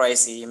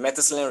MRSA,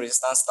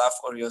 methicillin-resistant Staph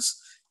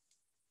aureus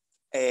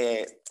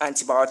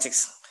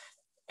antibiotics,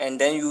 and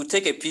then you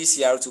take a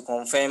PCR to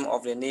confirm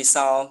of the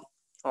nasal,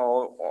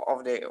 or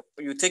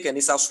you take a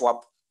nasal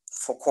swab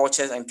for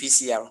cultures and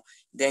PCR.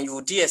 Then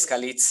you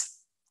de-escalate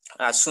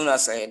as soon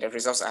as the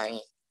results are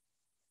in.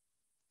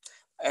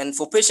 And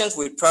for patients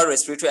with prior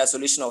respiratory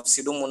isolation of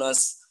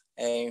Pseudomonas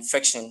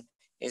infection,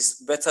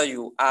 it's better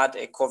you add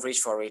a coverage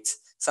for it.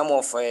 Some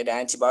of the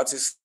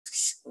antibiotics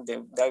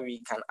that we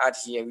can add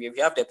here, we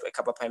have the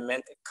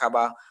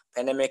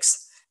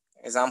carbapenems,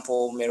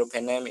 example,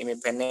 meropenem,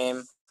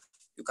 imipenem.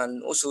 You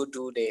can also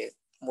do the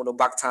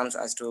monobactams,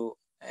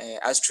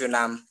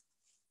 astronam,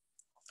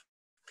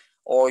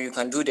 or you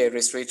can do the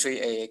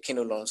respiratory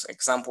quinolones.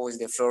 Example is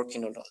the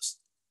fluoroquinolones.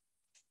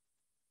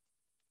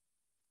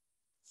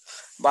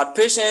 But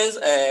patients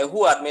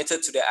who are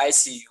admitted to the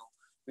ICU,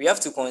 we have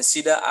to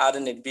consider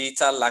adding a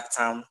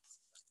beta-lactam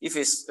if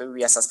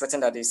we are suspecting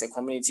that it's a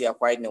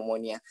community-acquired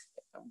pneumonia,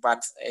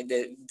 but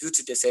due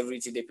to the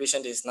severity, the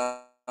patient is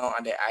now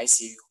at the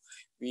ICU.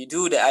 We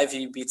do the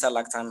IV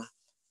beta-lactam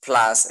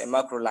plus a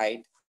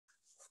macrolide,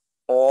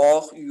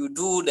 or you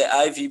do the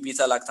IV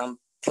beta-lactam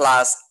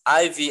plus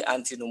IV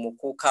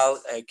antipneumococcal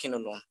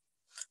quinolone.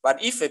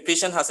 But if a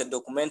patient has a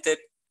documented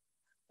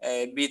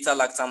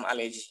beta-lactam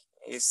allergy,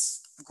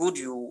 it's good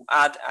you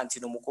add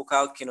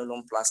antipneumococcal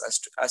quinolone plus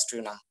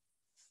astronam.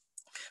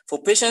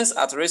 For patients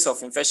at risk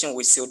of infection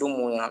with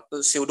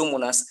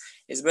pseudomonas,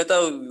 it's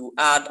better you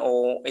add,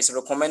 or it's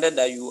recommended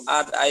that you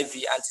add IV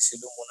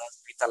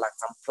anti-pseudomonas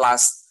beta-lactam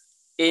plus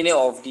any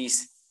of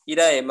these,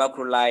 either a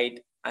macrolide,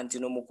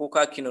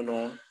 antipneumococcal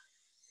quinolone.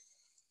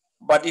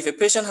 But if a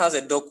patient has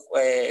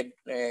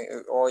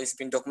or it's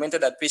been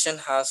documented that patient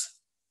has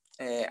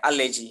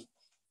allergy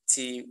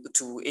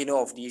to any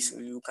of these,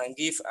 you can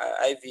give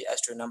IV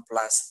astronam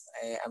plus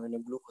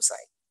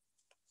aminoglucoside.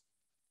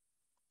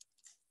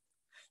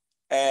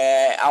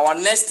 Our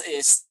next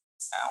is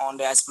on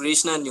the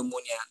aspirational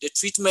pneumonia. The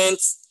treatment,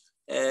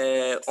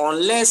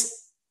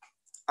 unless,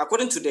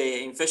 according to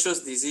the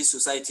Infectious Disease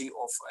Society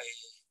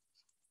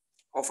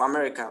of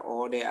America,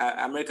 or the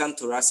American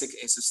Thoracic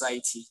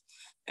Society,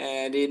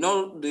 they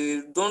don't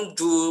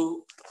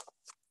do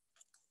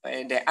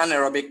the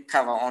anaerobic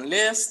cover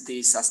unless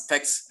they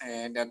suspect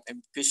that a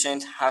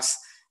patient has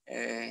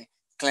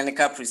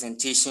clinical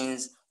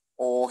presentations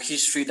or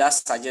history that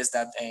suggests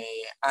that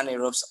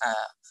anaerobes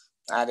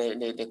are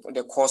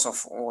the cause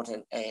of or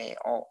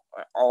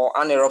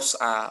anaerobes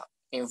are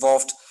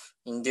involved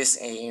in this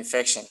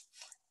infection.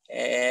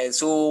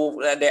 So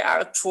the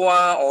actual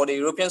or the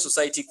European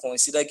Society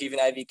consider giving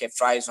IV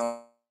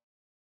ceftriaxone,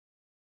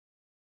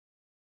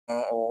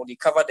 or they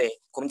cover the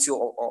community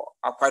or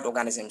acquired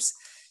organisms.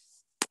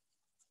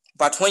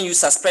 But when you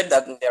suspect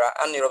that there are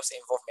anaerobes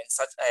involvement,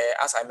 such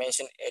as I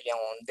mentioned earlier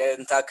on,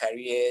 dental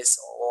caries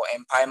or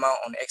empyema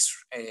on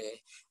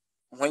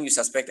when you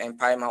suspect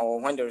empyema,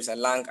 or when there is a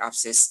lung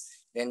abscess,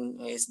 then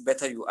it's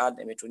better you add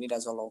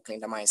metronidazole or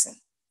clindamycin.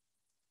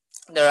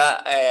 There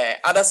are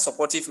other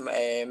supportive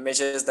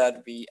measures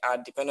that we are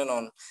dependent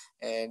on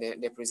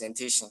the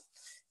presentation.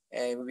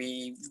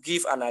 We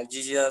give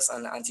analgesics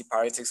and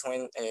antipyretics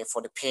when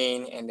for the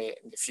pain and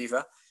the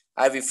fever,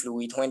 IV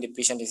fluid when the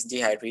patient is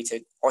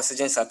dehydrated,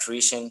 oxygen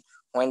saturation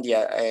when they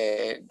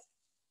are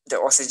the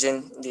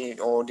oxygen they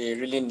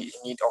really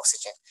need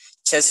oxygen,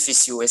 chest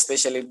physio,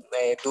 especially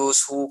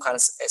those who can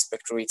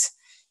expectorate,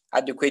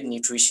 adequate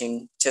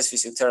nutrition, chest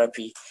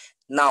physiotherapy.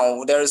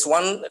 Now there is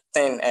one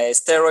thing,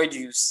 steroid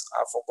use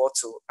I forgot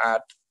to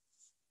add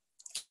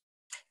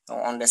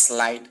on the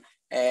slide.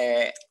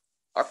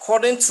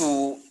 According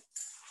to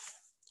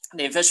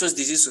the Infectious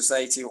Disease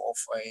Society of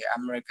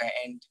America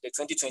and the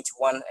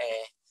 2021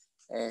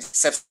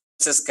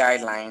 sepsis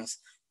guidelines,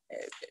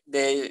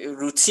 the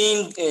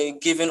routine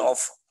giving of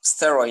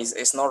steroids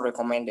is not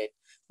recommended.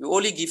 We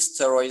only give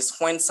steroids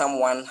when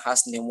someone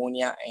has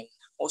pneumonia and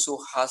also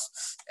has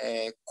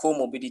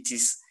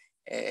comorbidities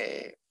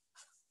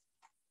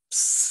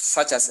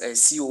such as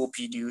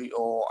COPD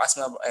or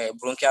asthma,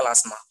 bronchial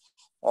asthma,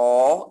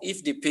 or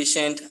if the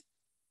patient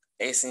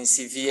is in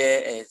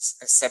severe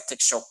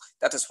septic shock.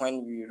 That is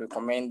when we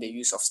recommend the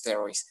use of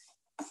steroids.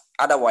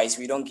 Otherwise,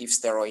 we don't give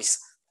steroids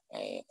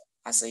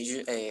as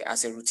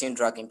a routine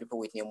drug in people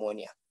with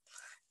pneumonia.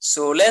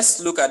 So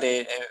let's look at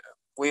the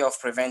way of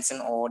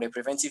preventing or the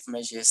preventive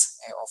measures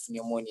of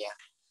pneumonia.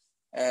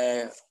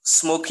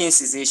 Smoking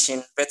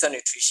cessation, better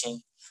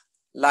nutrition,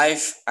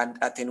 live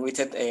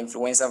attenuated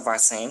influenza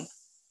vaccine,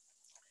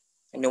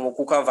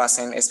 pneumococcal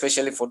vaccine,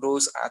 especially for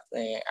those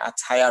at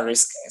higher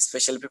risk,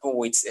 especially people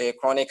with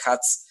chronic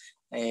heart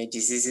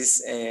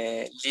diseases,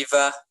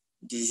 liver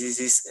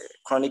diseases,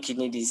 chronic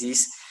kidney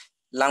disease,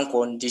 lung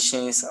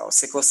conditions, or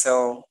sickle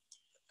cell,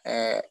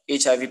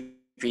 HIV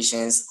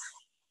patients,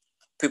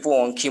 people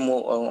on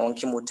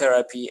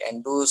chemotherapy,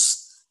 and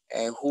those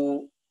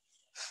who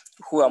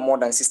are more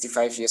than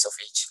 65 years of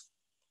age.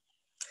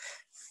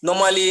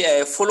 Normally,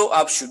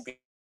 follow-up should be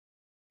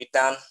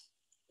done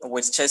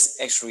with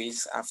chest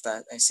x-rays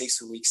after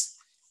 6 weeks,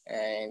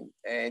 and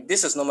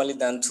this is normally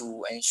done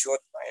to ensure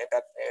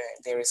that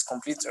there is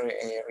complete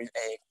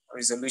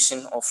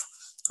resolution of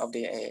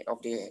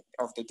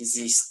the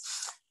disease.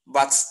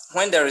 But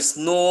when there is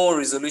no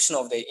resolution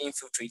of the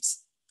infiltrates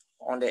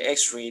on the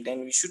x-ray,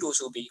 then we should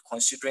also be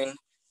considering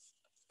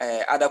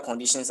other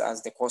conditions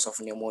as the cause of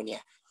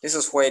pneumonia. This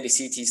is where the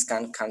CT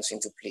scan comes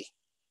into play.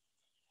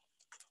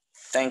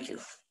 Thank you.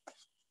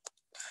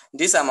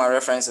 These are my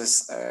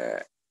references.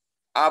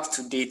 Up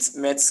to date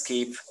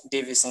Medscape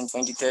Davison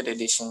 23rd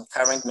edition,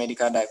 current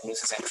medical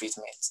diagnosis and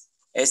treatment,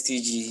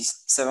 STG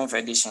 7th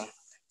edition,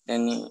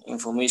 then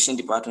information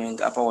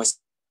department, Upper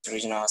West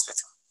Regional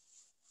Hospital.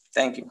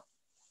 Thank you.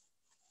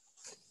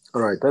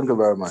 All right, thank you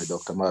very much,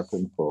 Dr.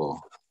 Martin, for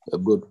a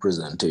good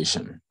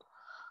presentation.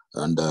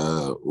 And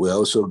we're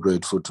also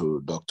grateful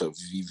to Dr.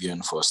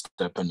 Vivian for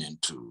stepping in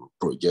to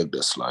project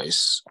the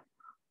slides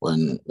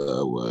when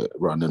we're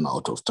running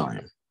out of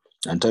time.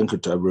 And thank you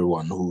to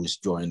everyone who's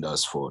joined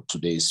us for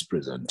today's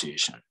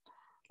presentation.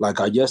 Like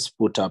I just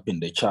put up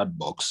in the chat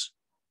box,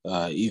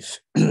 if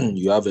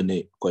you have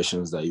any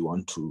questions that you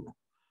want to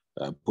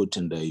put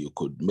in there, you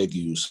could make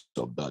use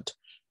of that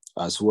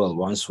as well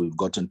once we've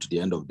gotten to the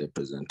end of the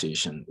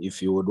presentation.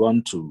 If you would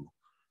want to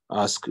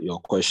ask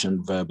your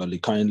question verbally,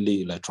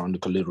 kindly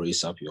electronically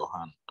raise up your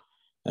hand,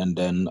 and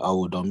then I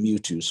would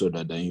unmute you so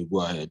that then you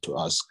go ahead to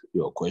ask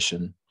your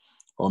question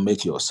or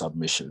make your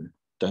submission.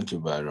 Thank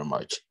you very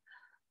much.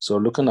 So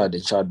looking at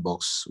the chat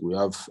box, we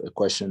have a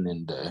question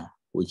in there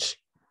which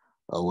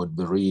I would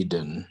be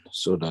reading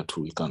so that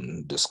we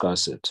can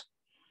discuss it.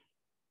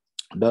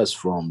 That's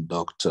from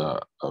Dr.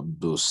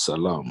 Abdul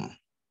Salam.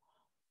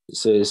 It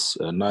says,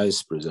 a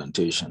nice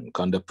presentation.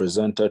 Can the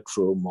presenter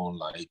throw more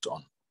light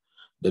on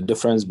the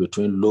difference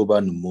between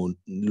lobar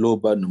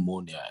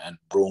pneumonia and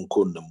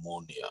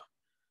bronchopneumonia?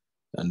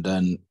 And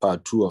then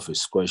part two of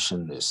his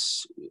question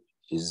is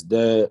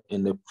there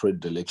any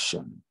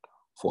predilection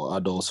for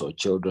adults or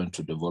children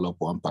to develop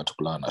one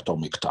particular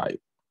anatomic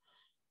type?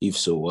 If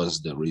so,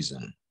 what's the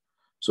reason?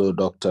 So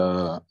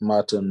Dr.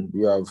 Martin, do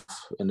you have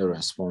any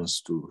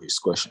response to his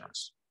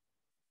questions?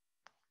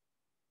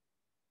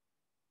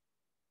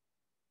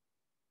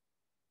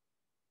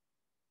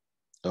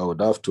 I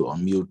would have to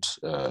unmute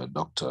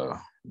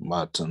Dr.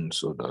 Martin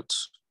so that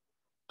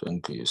I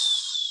think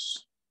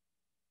he's...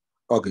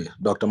 Okay,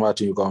 Dr.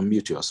 Martin, you can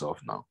unmute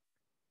yourself now.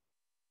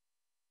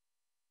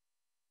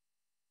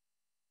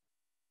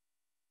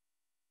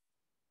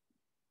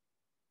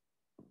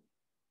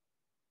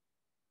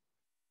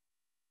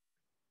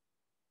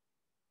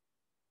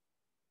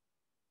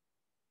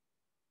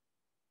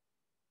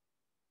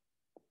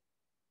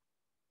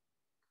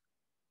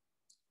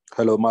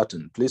 Hello,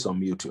 Martin, please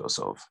unmute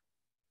yourself.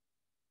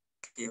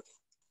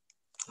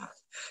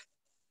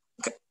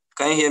 Okay.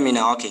 Can you hear me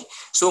now? Okay.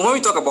 So when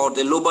we talk about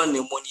the lobar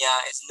pneumonia,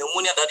 it's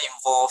pneumonia that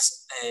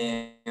involves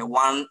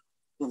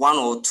one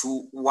or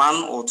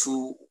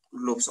two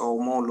lobes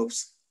or more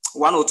lobes,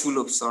 one or two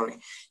lobes, sorry.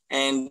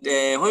 And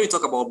when we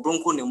talk about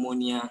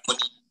bronchopneumonia,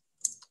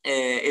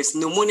 it's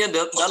pneumonia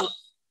that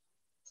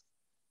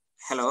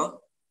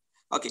hello?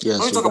 Okay. Yes,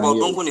 when we talk about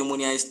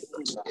bronchopneumonia,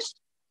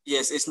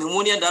 it's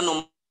pneumonia that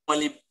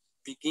normally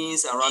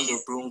begins around the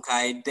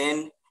bronchi,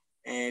 then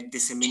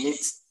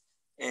disseminates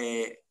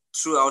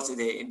throughout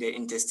the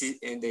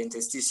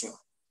interstitium.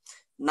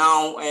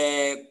 Now,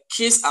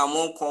 kids are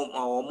more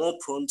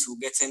prone to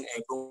getting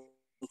a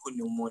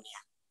bronchopneumonia,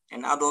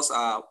 and adults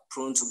are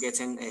prone to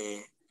getting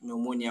a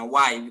pneumonia.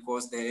 Why?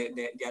 Because their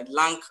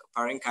lung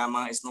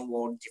parenchyma is not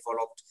well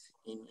developed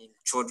in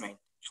children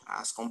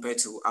as compared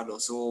to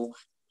adults. So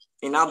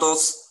in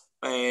adults,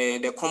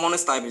 the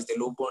commonest type is the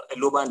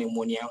lobar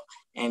pneumonia,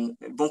 and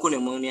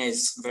bronchopneumonia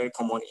is very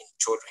common in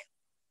children.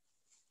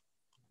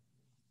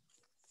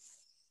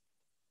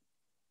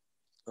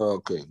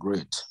 Okay,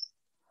 great.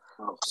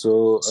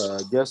 So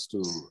just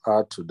to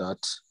add to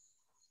that,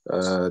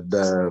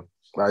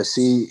 I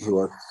see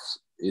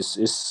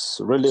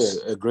it's really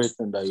a great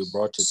thing that you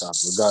brought it up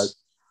regarding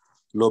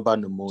lobar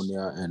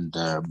pneumonia and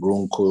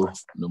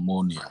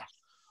bronchopneumonia,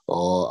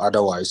 or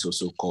otherwise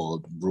also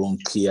called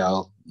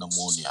bronchial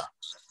pneumonia.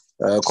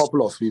 A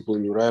couple of people,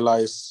 you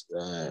realize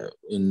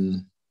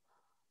in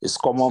it's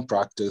common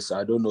practice.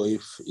 I don't know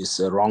if it's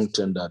a wrong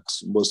thing that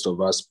most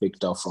of us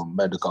picked up from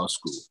medical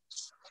school.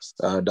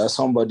 That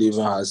somebody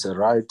even has a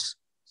right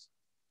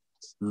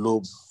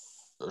lower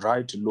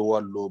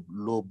lobe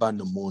lobar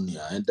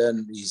pneumonia, and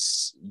then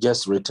it's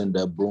just written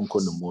there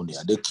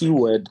bronchopneumonia. The key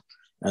word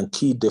and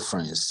key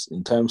difference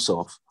in terms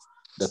of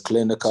the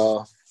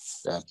clinical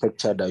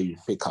picture that you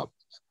pick up.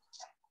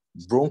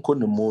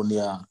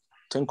 Bronchopneumonia,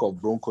 think of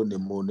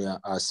bronchopneumonia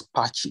as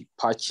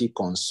patchy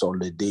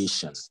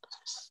consolidation.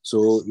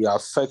 So it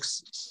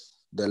affects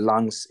the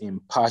lungs in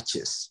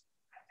patches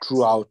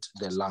throughout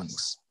the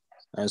lungs.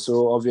 And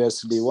so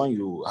obviously when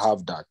you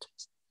have that,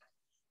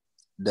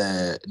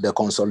 the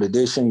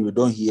consolidation, you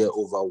don't hear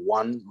over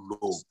one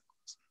lobe,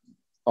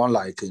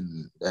 unlike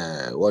in,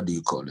 what do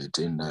you call it,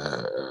 in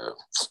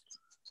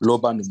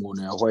lobar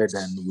pneumonia, where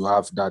then you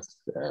have that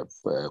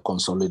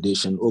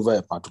consolidation over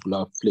a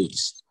particular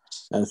place.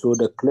 And so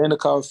the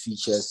clinical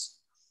features,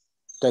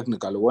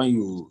 technically, when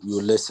you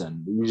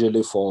listen,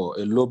 usually for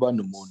a lobar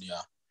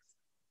pneumonia,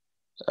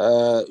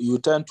 you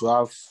tend to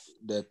have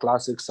the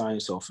classic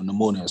signs of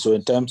pneumonia. So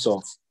in terms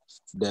of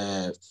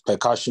the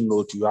percussion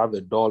note, you have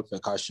a dull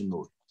percussion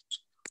note.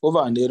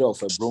 Over an area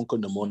of a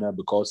bronchopneumonia,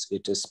 because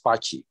it is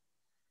patchy,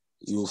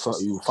 you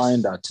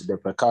find that the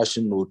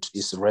percussion note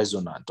is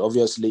resonant.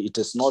 Obviously, it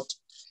is not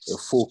a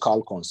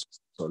focal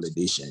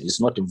consolidation.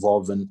 It's not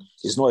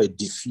a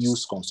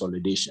diffuse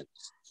consolidation.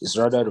 It's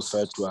rather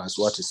referred to as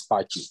what is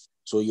patchy.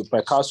 So you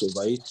percuss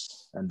over it,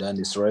 and then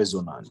it's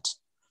resonant.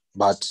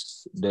 but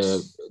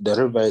the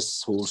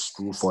reverse holds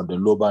true for the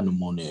lobar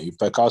pneumonia. You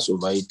percuss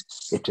over it,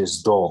 it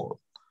is dull.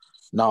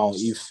 Now,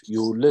 if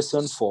you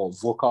listen for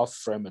vocal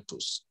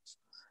fremitus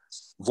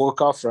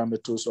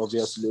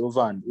obviously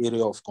over an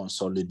area of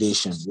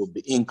consolidation will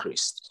be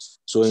increased.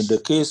 So in the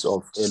case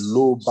of a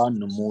lobar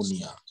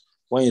pneumonia,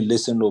 when you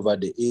listen over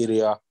the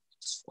area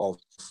of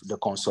the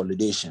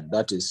consolidation,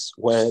 that is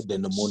where the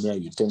pneumonia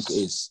you think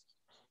is,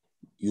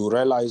 you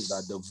realize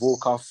that the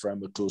vocal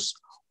fremitus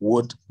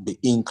would be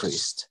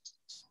increased.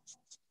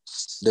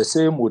 The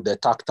same with the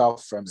tactile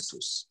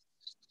fremitus.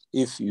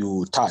 If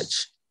you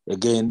touch,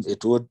 again,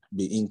 it would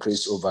be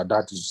increased over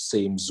that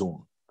same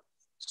zone.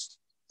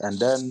 And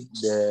then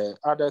the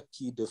other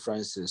key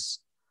differences,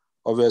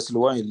 obviously,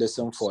 when you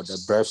listen for the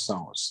breath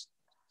sounds,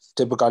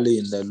 typically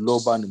in the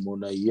lobar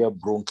pneumonia, you hear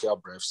bronchial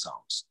breath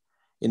sounds.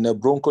 In the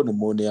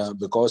bronchopneumonia,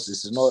 because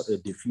this is not a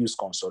diffuse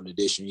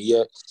consolidation,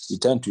 you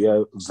tend to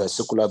hear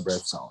vesicular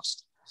breath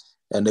sounds.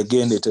 And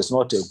again, it is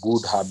not a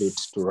good habit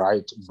to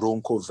write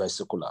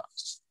bronchovesicular.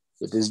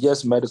 It is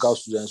just medical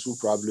students who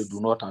probably do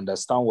not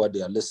understand what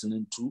they are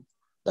listening to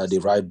that they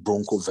write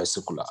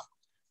bronchovesicular.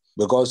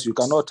 Because you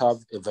cannot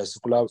have a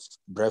vesicular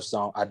breath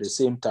sound at the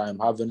same time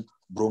having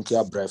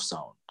bronchial breath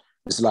sound.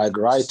 It's like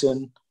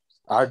writing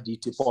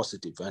RDT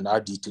positive and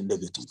RDT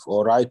negative,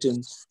 or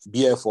writing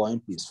BF for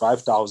MPs,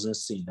 5,000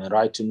 seen, and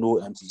writing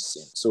no MPs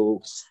seen.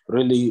 So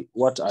really,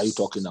 what are you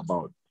talking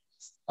about?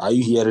 Are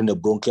you hearing a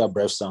bronchial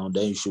breath sound?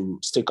 Then you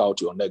should stick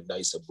out your neck that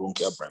is a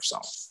bronchial breath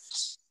sound.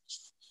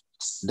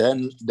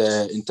 Then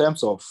in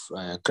terms of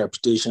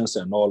crepitations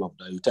and all of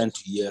that, you tend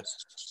to hear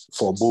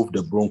for both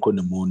the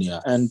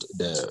bronchopneumonia and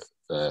the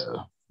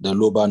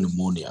lobar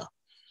pneumonia.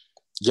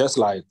 Just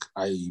like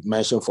I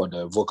mentioned for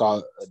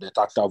the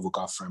tactile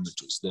vocal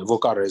fremitus, the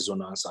vocal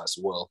resonance as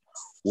well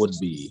would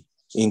be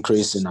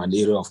increased in an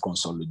area of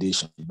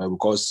consolidation. But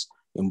because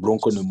in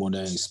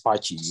bronchopneumonia it's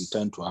patchy, you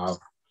tend to have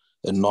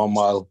a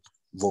normal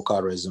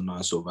vocal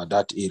resonance over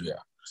that area.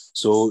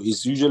 So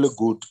it's usually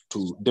good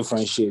to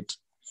differentiate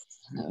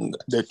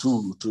the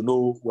two to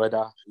know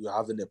whether you're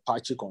having a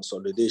patchy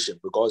consolidation,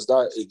 because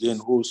that again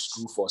holds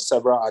true for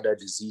several other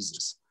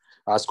diseases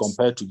as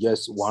compared to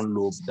just one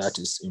lobe that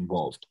is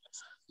involved.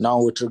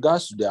 Now, with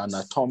regards to the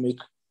anatomic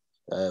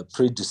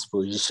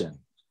predisposition,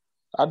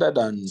 other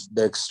than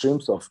the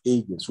extremes of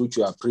ages, which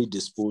you are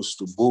predisposed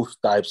to both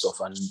types of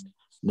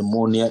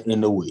pneumonia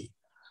in a way,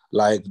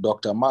 like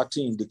Dr.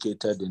 Martin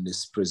indicated in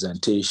his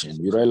presentation,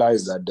 you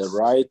realize that the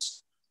right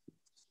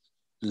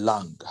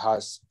lung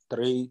has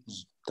three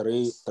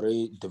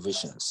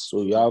divisions.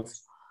 So you have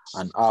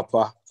an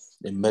upper,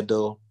 a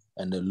middle,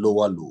 and a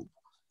lower lobe.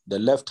 The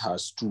left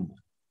has two,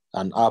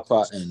 an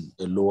upper and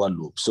a lower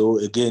lobe. So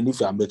again, if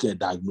you are making a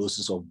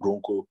diagnosis of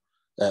lobar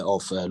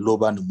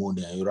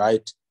pneumonia, you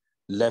write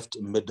left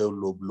middle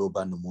lobe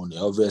lobar pneumonia.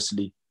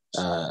 Obviously,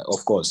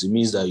 of course, it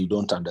means that you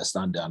don't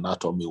understand the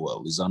anatomy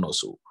well. Is that not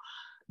so?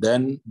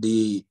 Then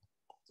the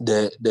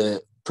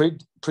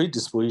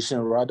predisposition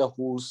rather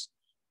holds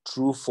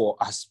true for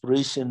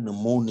aspiration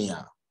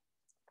pneumonia.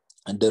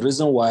 And the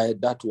reason why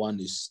that one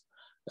is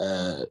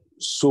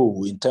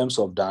so in terms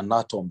of the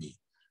anatomy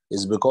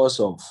is because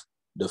of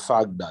the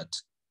fact that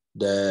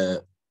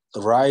the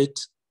right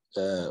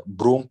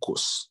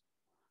bronchus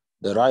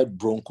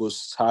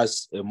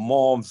has a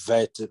more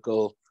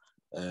vertical,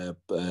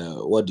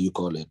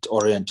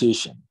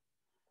 orientation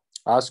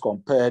as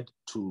compared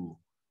to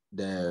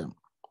the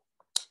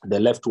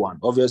left one.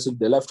 Obviously,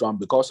 the left one,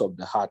 because of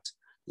the heart,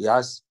 it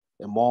has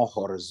a more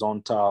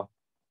horizontal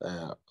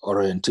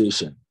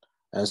orientation.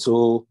 And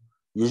so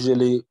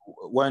usually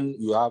when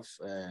you have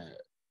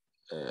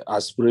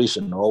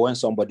aspiration, or when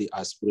somebody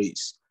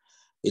aspirates,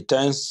 it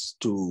tends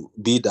to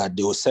be that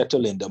they will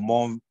settle in the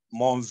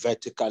more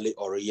vertically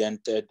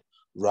oriented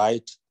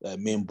right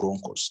main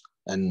bronchus.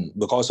 And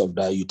because of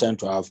that, you tend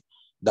to have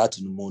that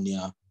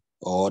pneumonia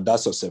or that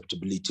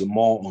susceptibility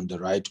more on the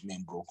right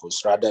main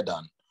bronchus rather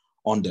than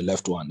on the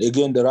left one.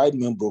 Again, the right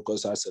main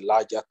bronchus has a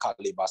larger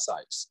caliber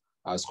size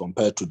as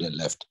compared to the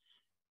left.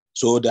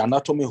 So the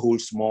anatomy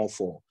holds more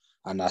for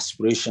an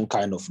aspiration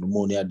kind of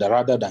pneumonia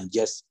rather than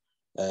just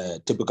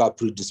typical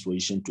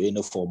predisposition to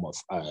any form of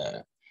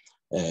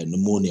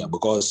pneumonia,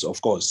 because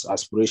of course,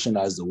 aspiration,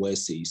 as the word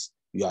says,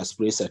 you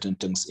aspirate certain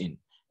things in,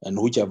 and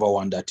whichever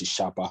one that is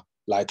sharper,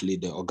 likely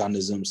the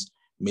organisms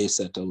may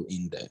settle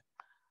in there.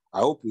 I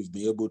hope we've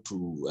been able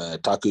to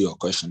tackle your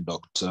question,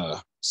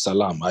 Dr.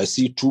 Salam. I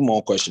see two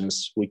more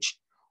questions which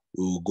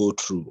we'll go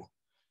through.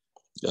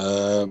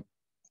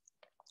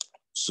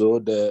 So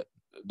the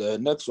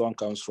next one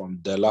comes from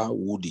Della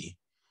Woody.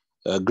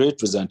 Great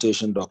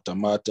presentation, Dr.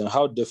 Martin.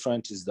 How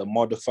different is the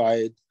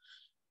modified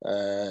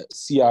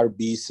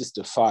CRB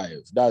 65,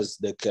 that's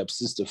the KEP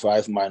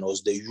 65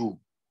 minus the U,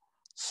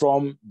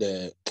 from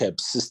the KEP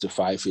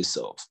 65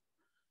 itself?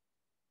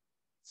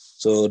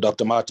 So,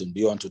 Dr. Martin,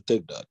 do you want to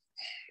take that?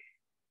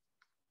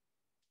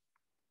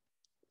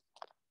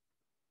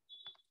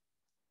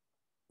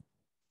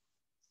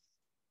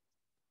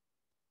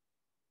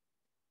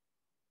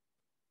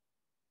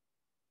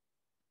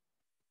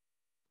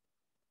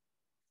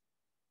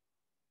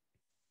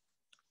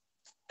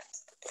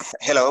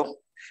 Hello.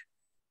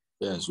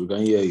 Yes, we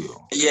can hear you.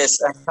 Yes.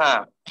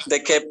 The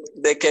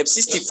CAP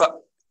 65.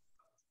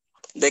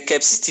 The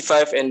CAP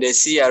 65 and the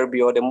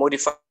CRB, or the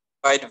modified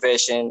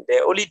version,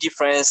 the only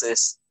difference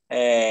is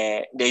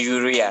the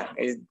urea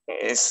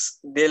is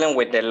dealing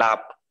with the lab,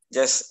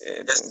 just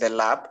the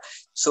lab.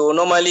 So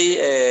normally,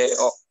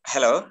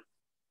 hello.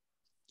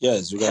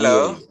 Yes, we can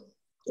Hello. hear you.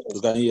 We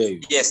can hear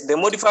you. Yes, the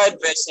modified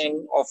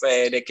version of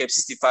the CAP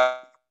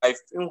 65,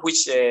 in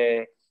which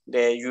the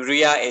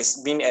urea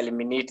is being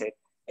eliminated,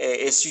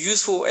 is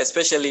useful,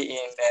 especially in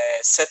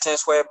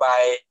settings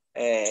whereby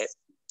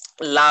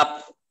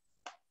lab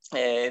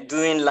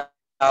doing lab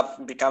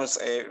becomes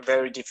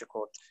very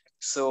difficult.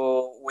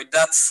 So with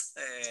that,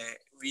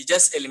 we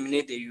just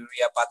eliminate the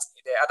urea, but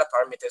the other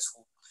parameters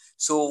hold.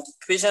 So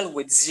patient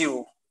with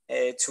 0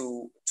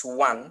 to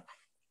 1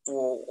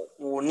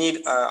 will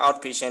need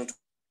outpatient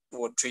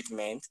or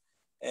treatment.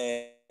 2,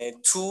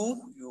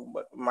 you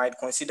might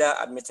consider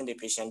admitting the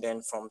patient.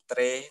 Then from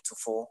 3 to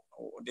 4,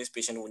 this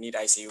patient will need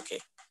ICU care.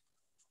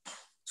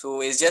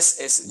 So it's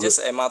just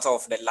a matter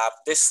of the lab.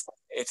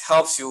 It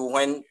helps you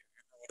when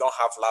you don't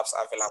have labs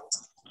available.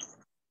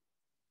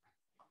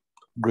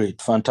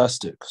 Great,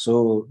 fantastic.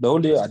 So the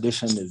only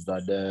addition is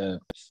that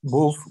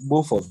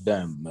both of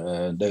them,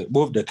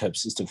 both the CAP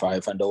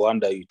 65 and the one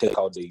that you take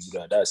out the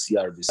urea, that's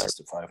CRB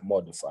 65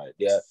 modified,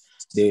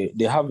 they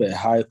have a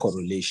high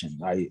correlation.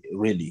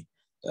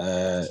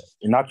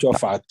 In actual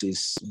fact,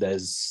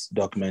 there's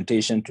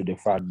documentation to the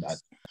fact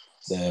that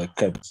the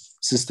CAP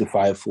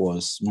 65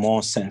 was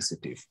more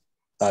sensitive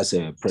as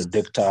a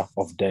predictor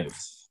of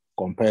death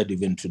compared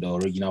even to the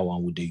original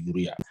one with the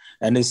urea.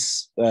 And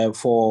it's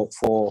for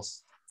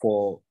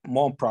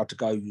more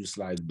practical use,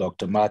 like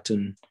Dr.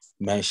 Martin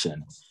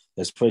mentioned,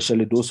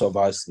 especially those of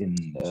us in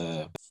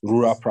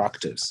rural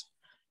practice.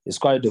 It's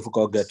quite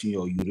difficult getting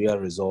your urea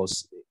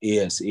results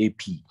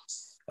ASAP.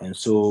 And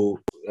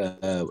so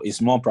it's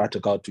more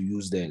practical to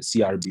use the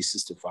CRB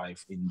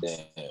 65 in the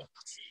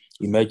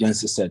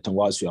emergency setting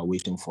whilst you are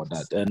waiting for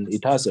that. And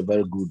it has a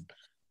very good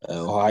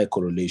high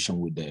correlation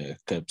with the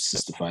CAP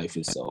 65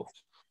 itself.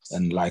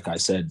 And like I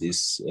said,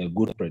 it's a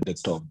good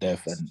predictor of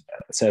death and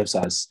serves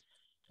as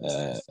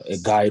a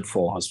guide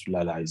for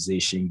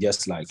hospitalization,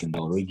 just like in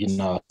the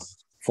original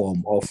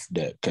form of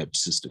the CAP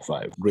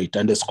 65. Great.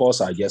 And the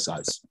scores are just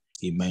as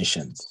he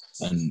mentioned,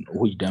 and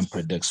which then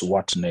predicts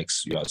what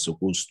next you are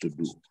supposed to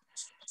do.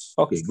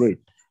 Okay, great.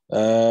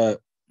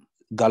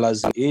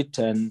 Galaxy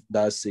 810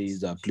 that says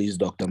that, please,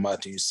 Dr.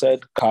 Martin, you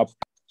said CAP,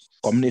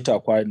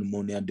 community-acquired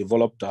pneumonia,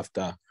 developed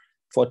after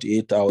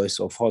 48 hours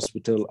of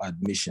hospital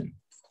admission.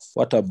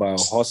 What about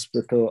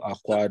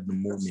hospital-acquired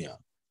pneumonia?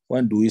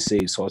 When do we say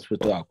it's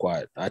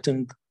hospital-acquired? I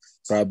think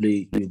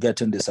probably you're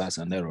getting this as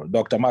an error.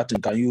 Dr. Martin,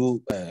 can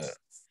you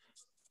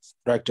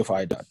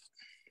rectify that?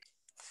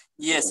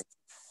 Yes.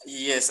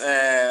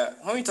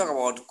 When we talk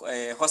about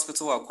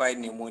hospital-acquired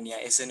pneumonia,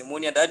 it's a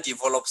pneumonia that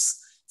develops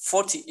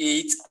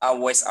 48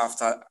 hours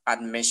after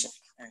admission.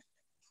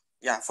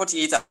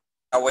 48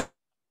 hours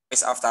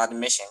after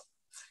admission.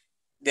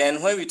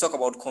 Then when we talk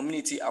about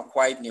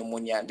community-acquired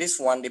pneumonia, this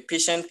one, the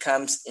patient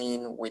comes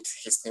in with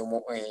his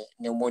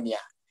pneumonia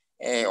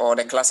or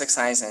the classic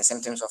signs and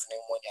symptoms of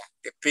pneumonia.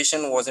 The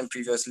patient wasn't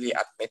previously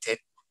admitted,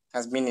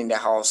 has been in the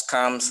house,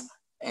 comes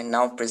and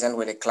now present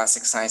with the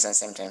classic signs and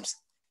symptoms.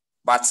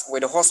 But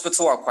with the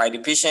hospital-acquired, the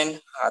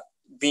patient had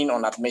been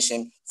on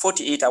admission.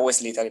 48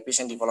 hours later, the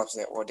patient develops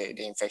the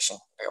infection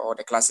or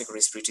the classic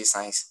respiratory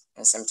signs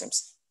and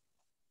symptoms.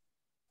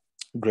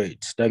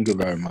 Great. Thank you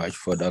very much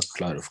for that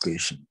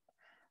clarification.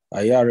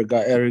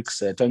 Ayariga Eric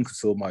said, thank you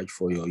so much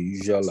for your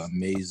usual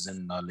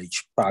amazing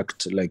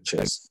knowledge-packed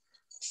lectures.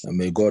 And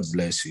may God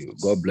bless you.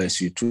 God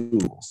bless you too.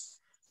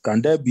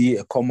 Can there be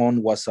a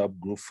common WhatsApp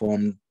group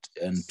formed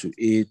and to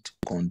aid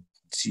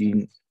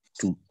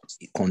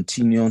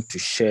continue to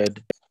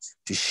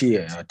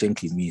share, I think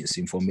he means,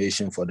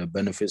 information for the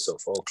benefits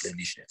of all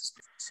clinicians?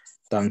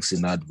 Thanks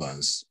in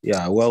advance.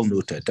 Yeah, well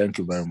noted. Thank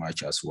you very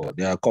much as well.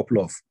 There are a couple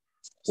of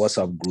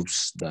WhatsApp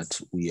groups that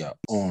we are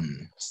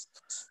on.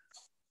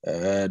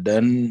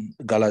 Then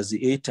Galaxy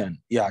 810.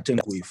 Yeah, I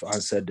think we've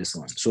answered this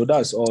one. So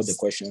that's all the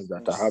questions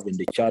that I have in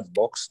the chat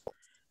box.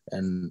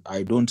 And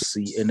I don't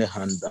see any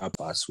hand up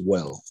as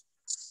well.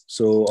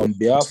 So on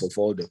behalf of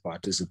all the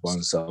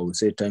participants, I would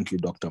say thank you,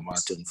 Dr.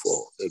 Martin,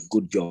 for a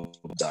good job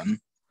done.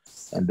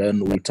 And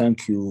then we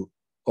thank you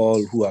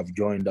all who have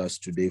joined us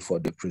today for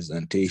the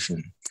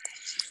presentation.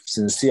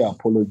 Sincere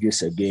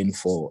apologies again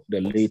for the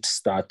late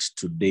start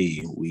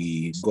today.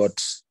 We got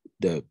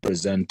the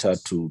presenter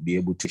to be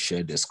able to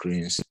share the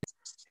screens.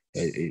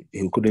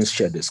 He couldn't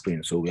share the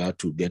screen, so we had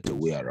to get a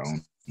way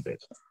around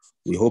it.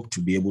 We hope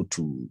to be able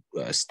to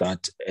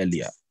start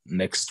earlier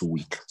next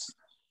week.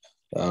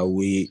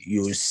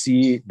 You'll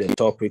see the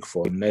topic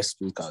for next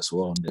week as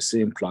well on the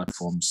same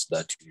platforms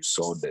that you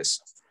saw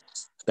this.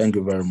 Thank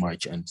you very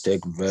much and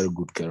take very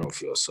good care of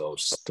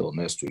yourselves. Till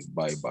next week.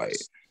 Bye-bye.